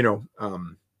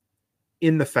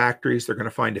 in the factories, they're going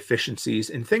to find efficiencies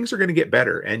and things are going to get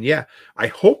better. And yeah, I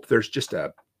hope there's just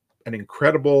an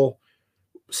incredible,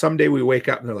 someday we wake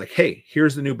up and they're like, hey,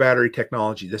 here's the new battery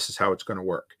technology. This is how it's going to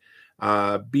work.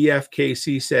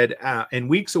 BFKC said, and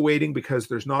weeks awaiting because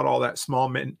there's not all that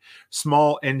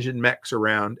small engine mechs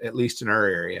around, at least in our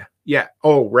area. Yeah.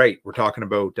 Oh, right. We're talking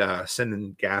about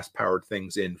sending gas powered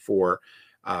things in for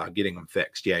getting them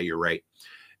fixed. Yeah, you're right.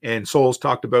 And Souls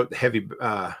talked about the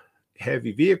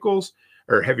heavy vehicles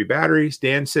or heavy batteries.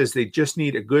 Dan says they just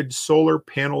need a good solar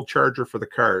panel charger for the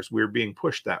cars. We're being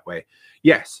pushed that way.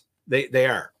 Yes, they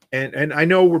are. And I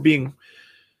know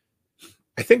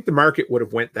I think the market would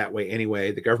have went that way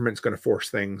anyway. The government's going to force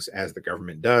things as the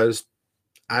government does.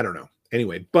 I don't know.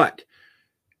 Anyway, but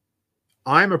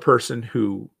I'm a person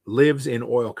who lives in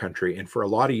oil country and for a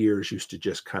lot of years used to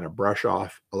just kind of brush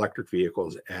off electric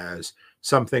vehicles as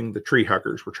something the tree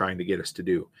huggers were trying to get us to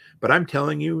do. But I'm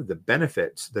telling you, the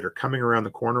benefits that are coming around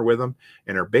the corner with them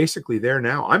and are basically there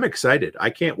now. I'm excited. I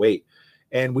can't wait.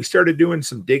 And we started doing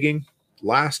some digging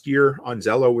last year on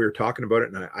Zello. We were talking about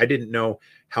it, and I didn't know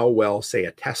how well, say,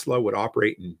 a Tesla would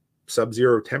operate in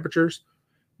sub-zero temperatures.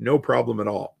 No problem at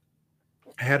all.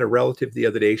 I had a relative the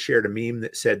other day shared a meme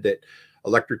that said that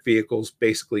electric vehicles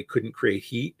basically couldn't create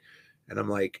heat. And I'm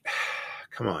like,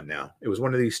 come on now. It was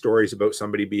one of these stories about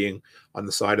somebody being on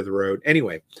the side of the road.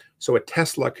 Anyway, so a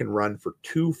Tesla can run for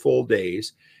 2 full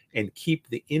days and keep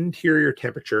the interior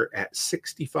temperature at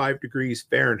 65 degrees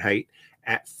Fahrenheit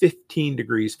at 15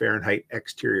 degrees Fahrenheit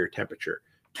exterior temperature.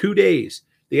 2 days.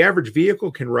 The average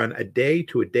vehicle can run a day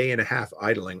to a day and a half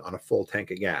idling on a full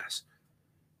tank of gas.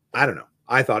 I don't know.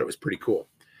 I thought it was pretty cool.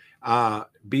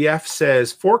 BF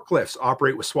says forklifts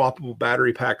operate with swappable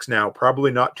battery packs now,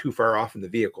 probably not too far off in the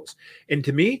vehicles. And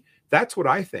to me, that's what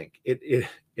I think.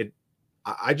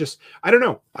 I don't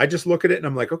know. I just look at it and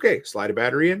I'm like, okay, slide a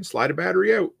battery in, slide a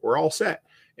battery out. We're all set.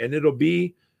 And it'll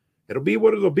be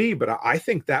what it'll be. But I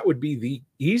think that would be the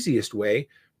easiest way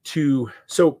to,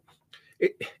 so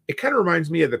it kind of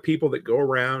reminds me of the people that go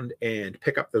around and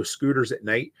pick up those scooters at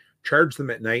night, charge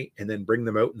them at night, and then bring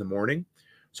them out in the morning.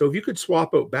 So if you could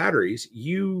swap out batteries,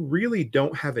 you really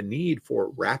don't have a need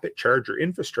for rapid charger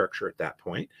infrastructure at that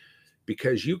point,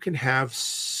 because you can have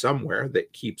somewhere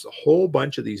that keeps a whole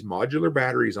bunch of these modular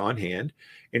batteries on hand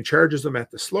and charges them at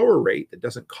the slower rate that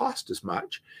doesn't cost as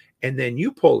much. And then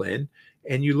you pull in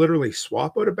and you literally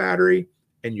swap out a battery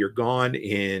and you're gone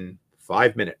in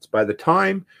 5 minutes. By the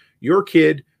time your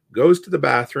kid goes to the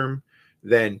bathroom,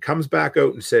 then comes back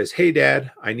out and says, hey, Dad,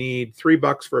 I need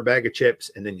 $3 for a bag of chips.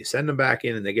 And then you send them back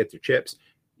in and they get their chips.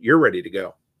 You're ready to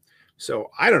go. So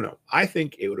I don't know. I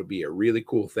think it would be a really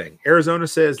cool thing. Arizona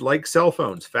says, like cell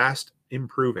phones, fast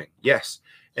improving. Yes.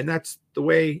 And that's the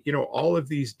way, all of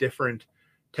these different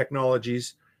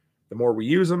technologies, the more we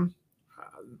use them.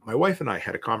 My wife and I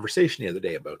had a conversation the other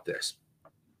day about this.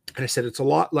 And I said, it's a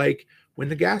lot like when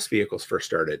the gas vehicles first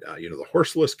started, the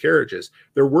horseless carriages.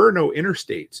 There were no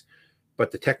interstates, but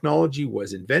the technology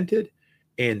was invented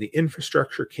and the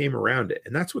infrastructure came around it.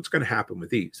 And that's what's going to happen with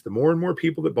these. The more and more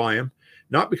people that buy them,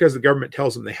 not because the government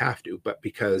tells them they have to, but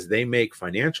because they make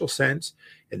financial sense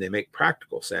and they make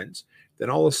practical sense, then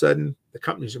all of a sudden the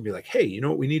companies will be like, hey, you know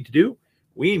what we need to do?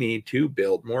 We need to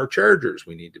build more chargers.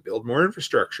 We need to build more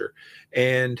infrastructure.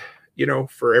 And,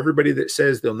 for everybody that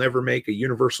says they'll never make a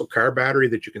universal car battery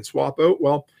that you can swap out,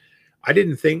 well, I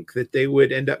didn't think that they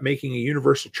would end up making a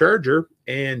universal charger.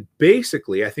 And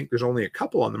basically, I think there's only a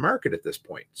couple on the market at this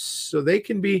point. So they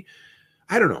can be,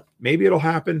 I don't know, maybe it'll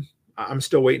happen. I'm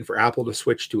still waiting for Apple to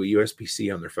switch to a USB-C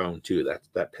on their phone too.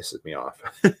 That pisses me off.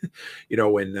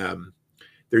 When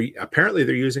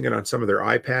they're using it on some of their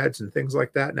iPads and things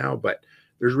like that now, but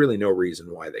there's really no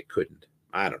reason why they couldn't.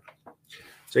 I don't know.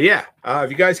 So yeah,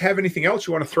 if you guys have anything else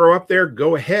you want to throw up there,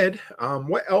 go ahead.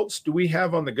 What else do we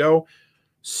have on the go?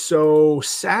 So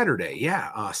Saturday,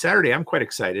 Saturday, I'm quite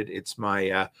excited. It's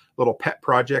my little pet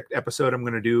project episode I'm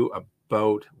going to do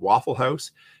about Waffle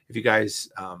House. If you guys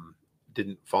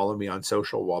didn't follow me on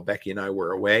social while Becky and I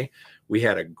were away, we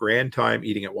had a grand time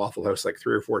eating at Waffle House like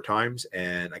 3 or 4 times.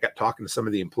 And I got talking to some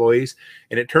of the employees,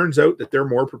 and it turns out that they're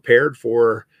more prepared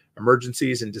for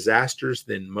emergencies and disasters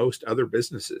than most other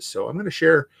businesses. So I'm going to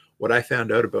share what I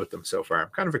found out about them so far. I'm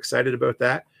kind of excited about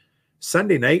that.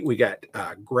 Sunday night, we got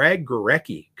Greg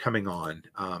Gorecki coming on.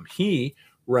 He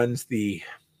runs the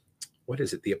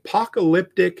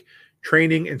Apocalyptic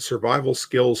Training and Survival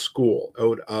Skills School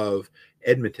out of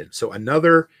Edmonton. So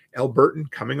another Albertan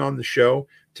coming on the show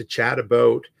to chat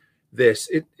about this.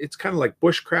 It's kind of like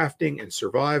bushcrafting and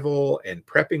survival and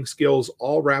prepping skills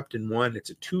all wrapped in one. It's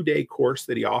a 2-day course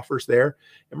that he offers there,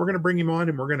 and we're going to bring him on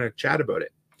and we're going to chat about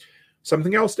it.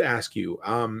 Something else to ask you.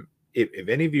 If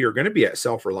any of you are going to be at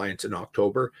Self-Reliance in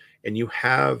October and you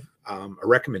have a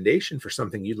recommendation for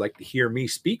something you'd like to hear me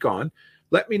speak on,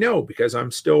 let me know, because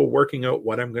I'm still working out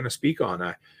what I'm going to speak on.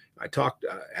 I talked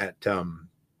at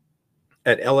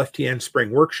LFTN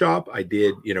Spring Workshop. I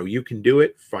did, you can do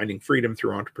it, finding freedom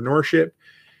through entrepreneurship.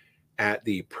 At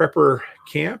the Prepper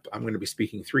Camp, I'm going to be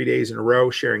speaking 3 days in a row,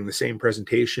 sharing the same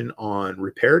presentation on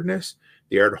Repairedness,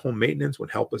 the art of home maintenance when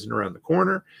help isn't around the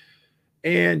corner.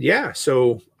 And yeah,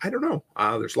 so I don't know.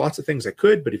 There's lots of things I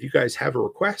could, but if you guys have a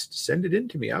request, send it in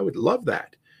to me. I would love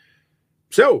that.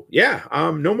 So yeah,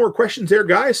 no more questions there,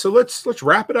 guys. So let's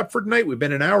wrap it up for tonight. We've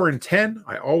been 1 hour and 10.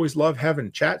 I always love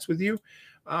having chats with you.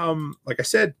 Like I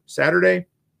said, Saturday,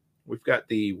 we've got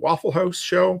the Waffle House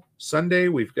show. Sunday,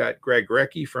 we've got Greg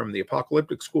Gorecki from the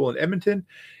Apocalyptic School in Edmonton.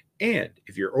 And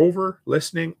if you're over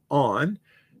listening on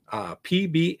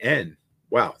PBN,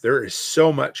 wow, there is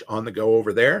so much on the go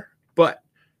over there. But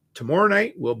tomorrow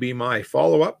night will be my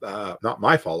follow-up. Not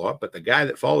my follow-up, but the guy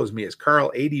that follows me is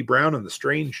Carl A.D. Brown on The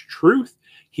Strange Truth.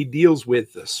 He deals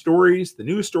with the stories, the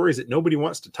news stories that nobody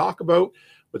wants to talk about,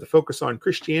 with a focus on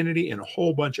Christianity and a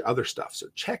whole bunch of other stuff. So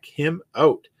check him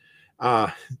out.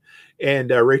 And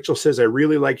Rachel says, I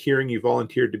really like hearing you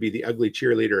volunteered to be the ugly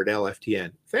cheerleader at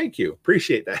LFTN. Thank you.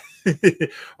 Appreciate that.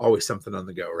 Always something on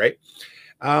the go, right?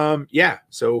 Yeah.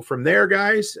 So from there,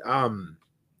 guys,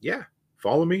 yeah,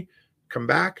 follow me. Come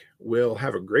back. We'll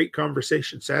have a great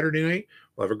conversation Saturday night.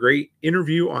 We'll have a great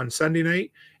interview on Sunday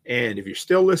night. And if you're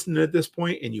still listening at this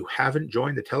point and you haven't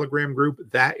joined the Telegram group,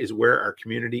 that is where our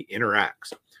community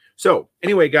interacts. So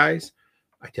anyway, guys,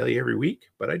 I tell you every week,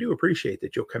 but I do appreciate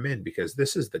that you'll come in, because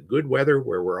this is the good weather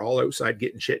where we're all outside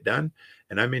getting shit done.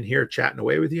 And I'm in here chatting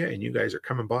away with you, and you guys are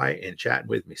coming by and chatting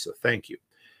with me. So thank you.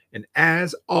 And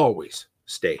as always,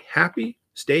 stay happy,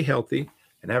 stay healthy,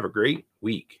 and have a great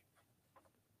week.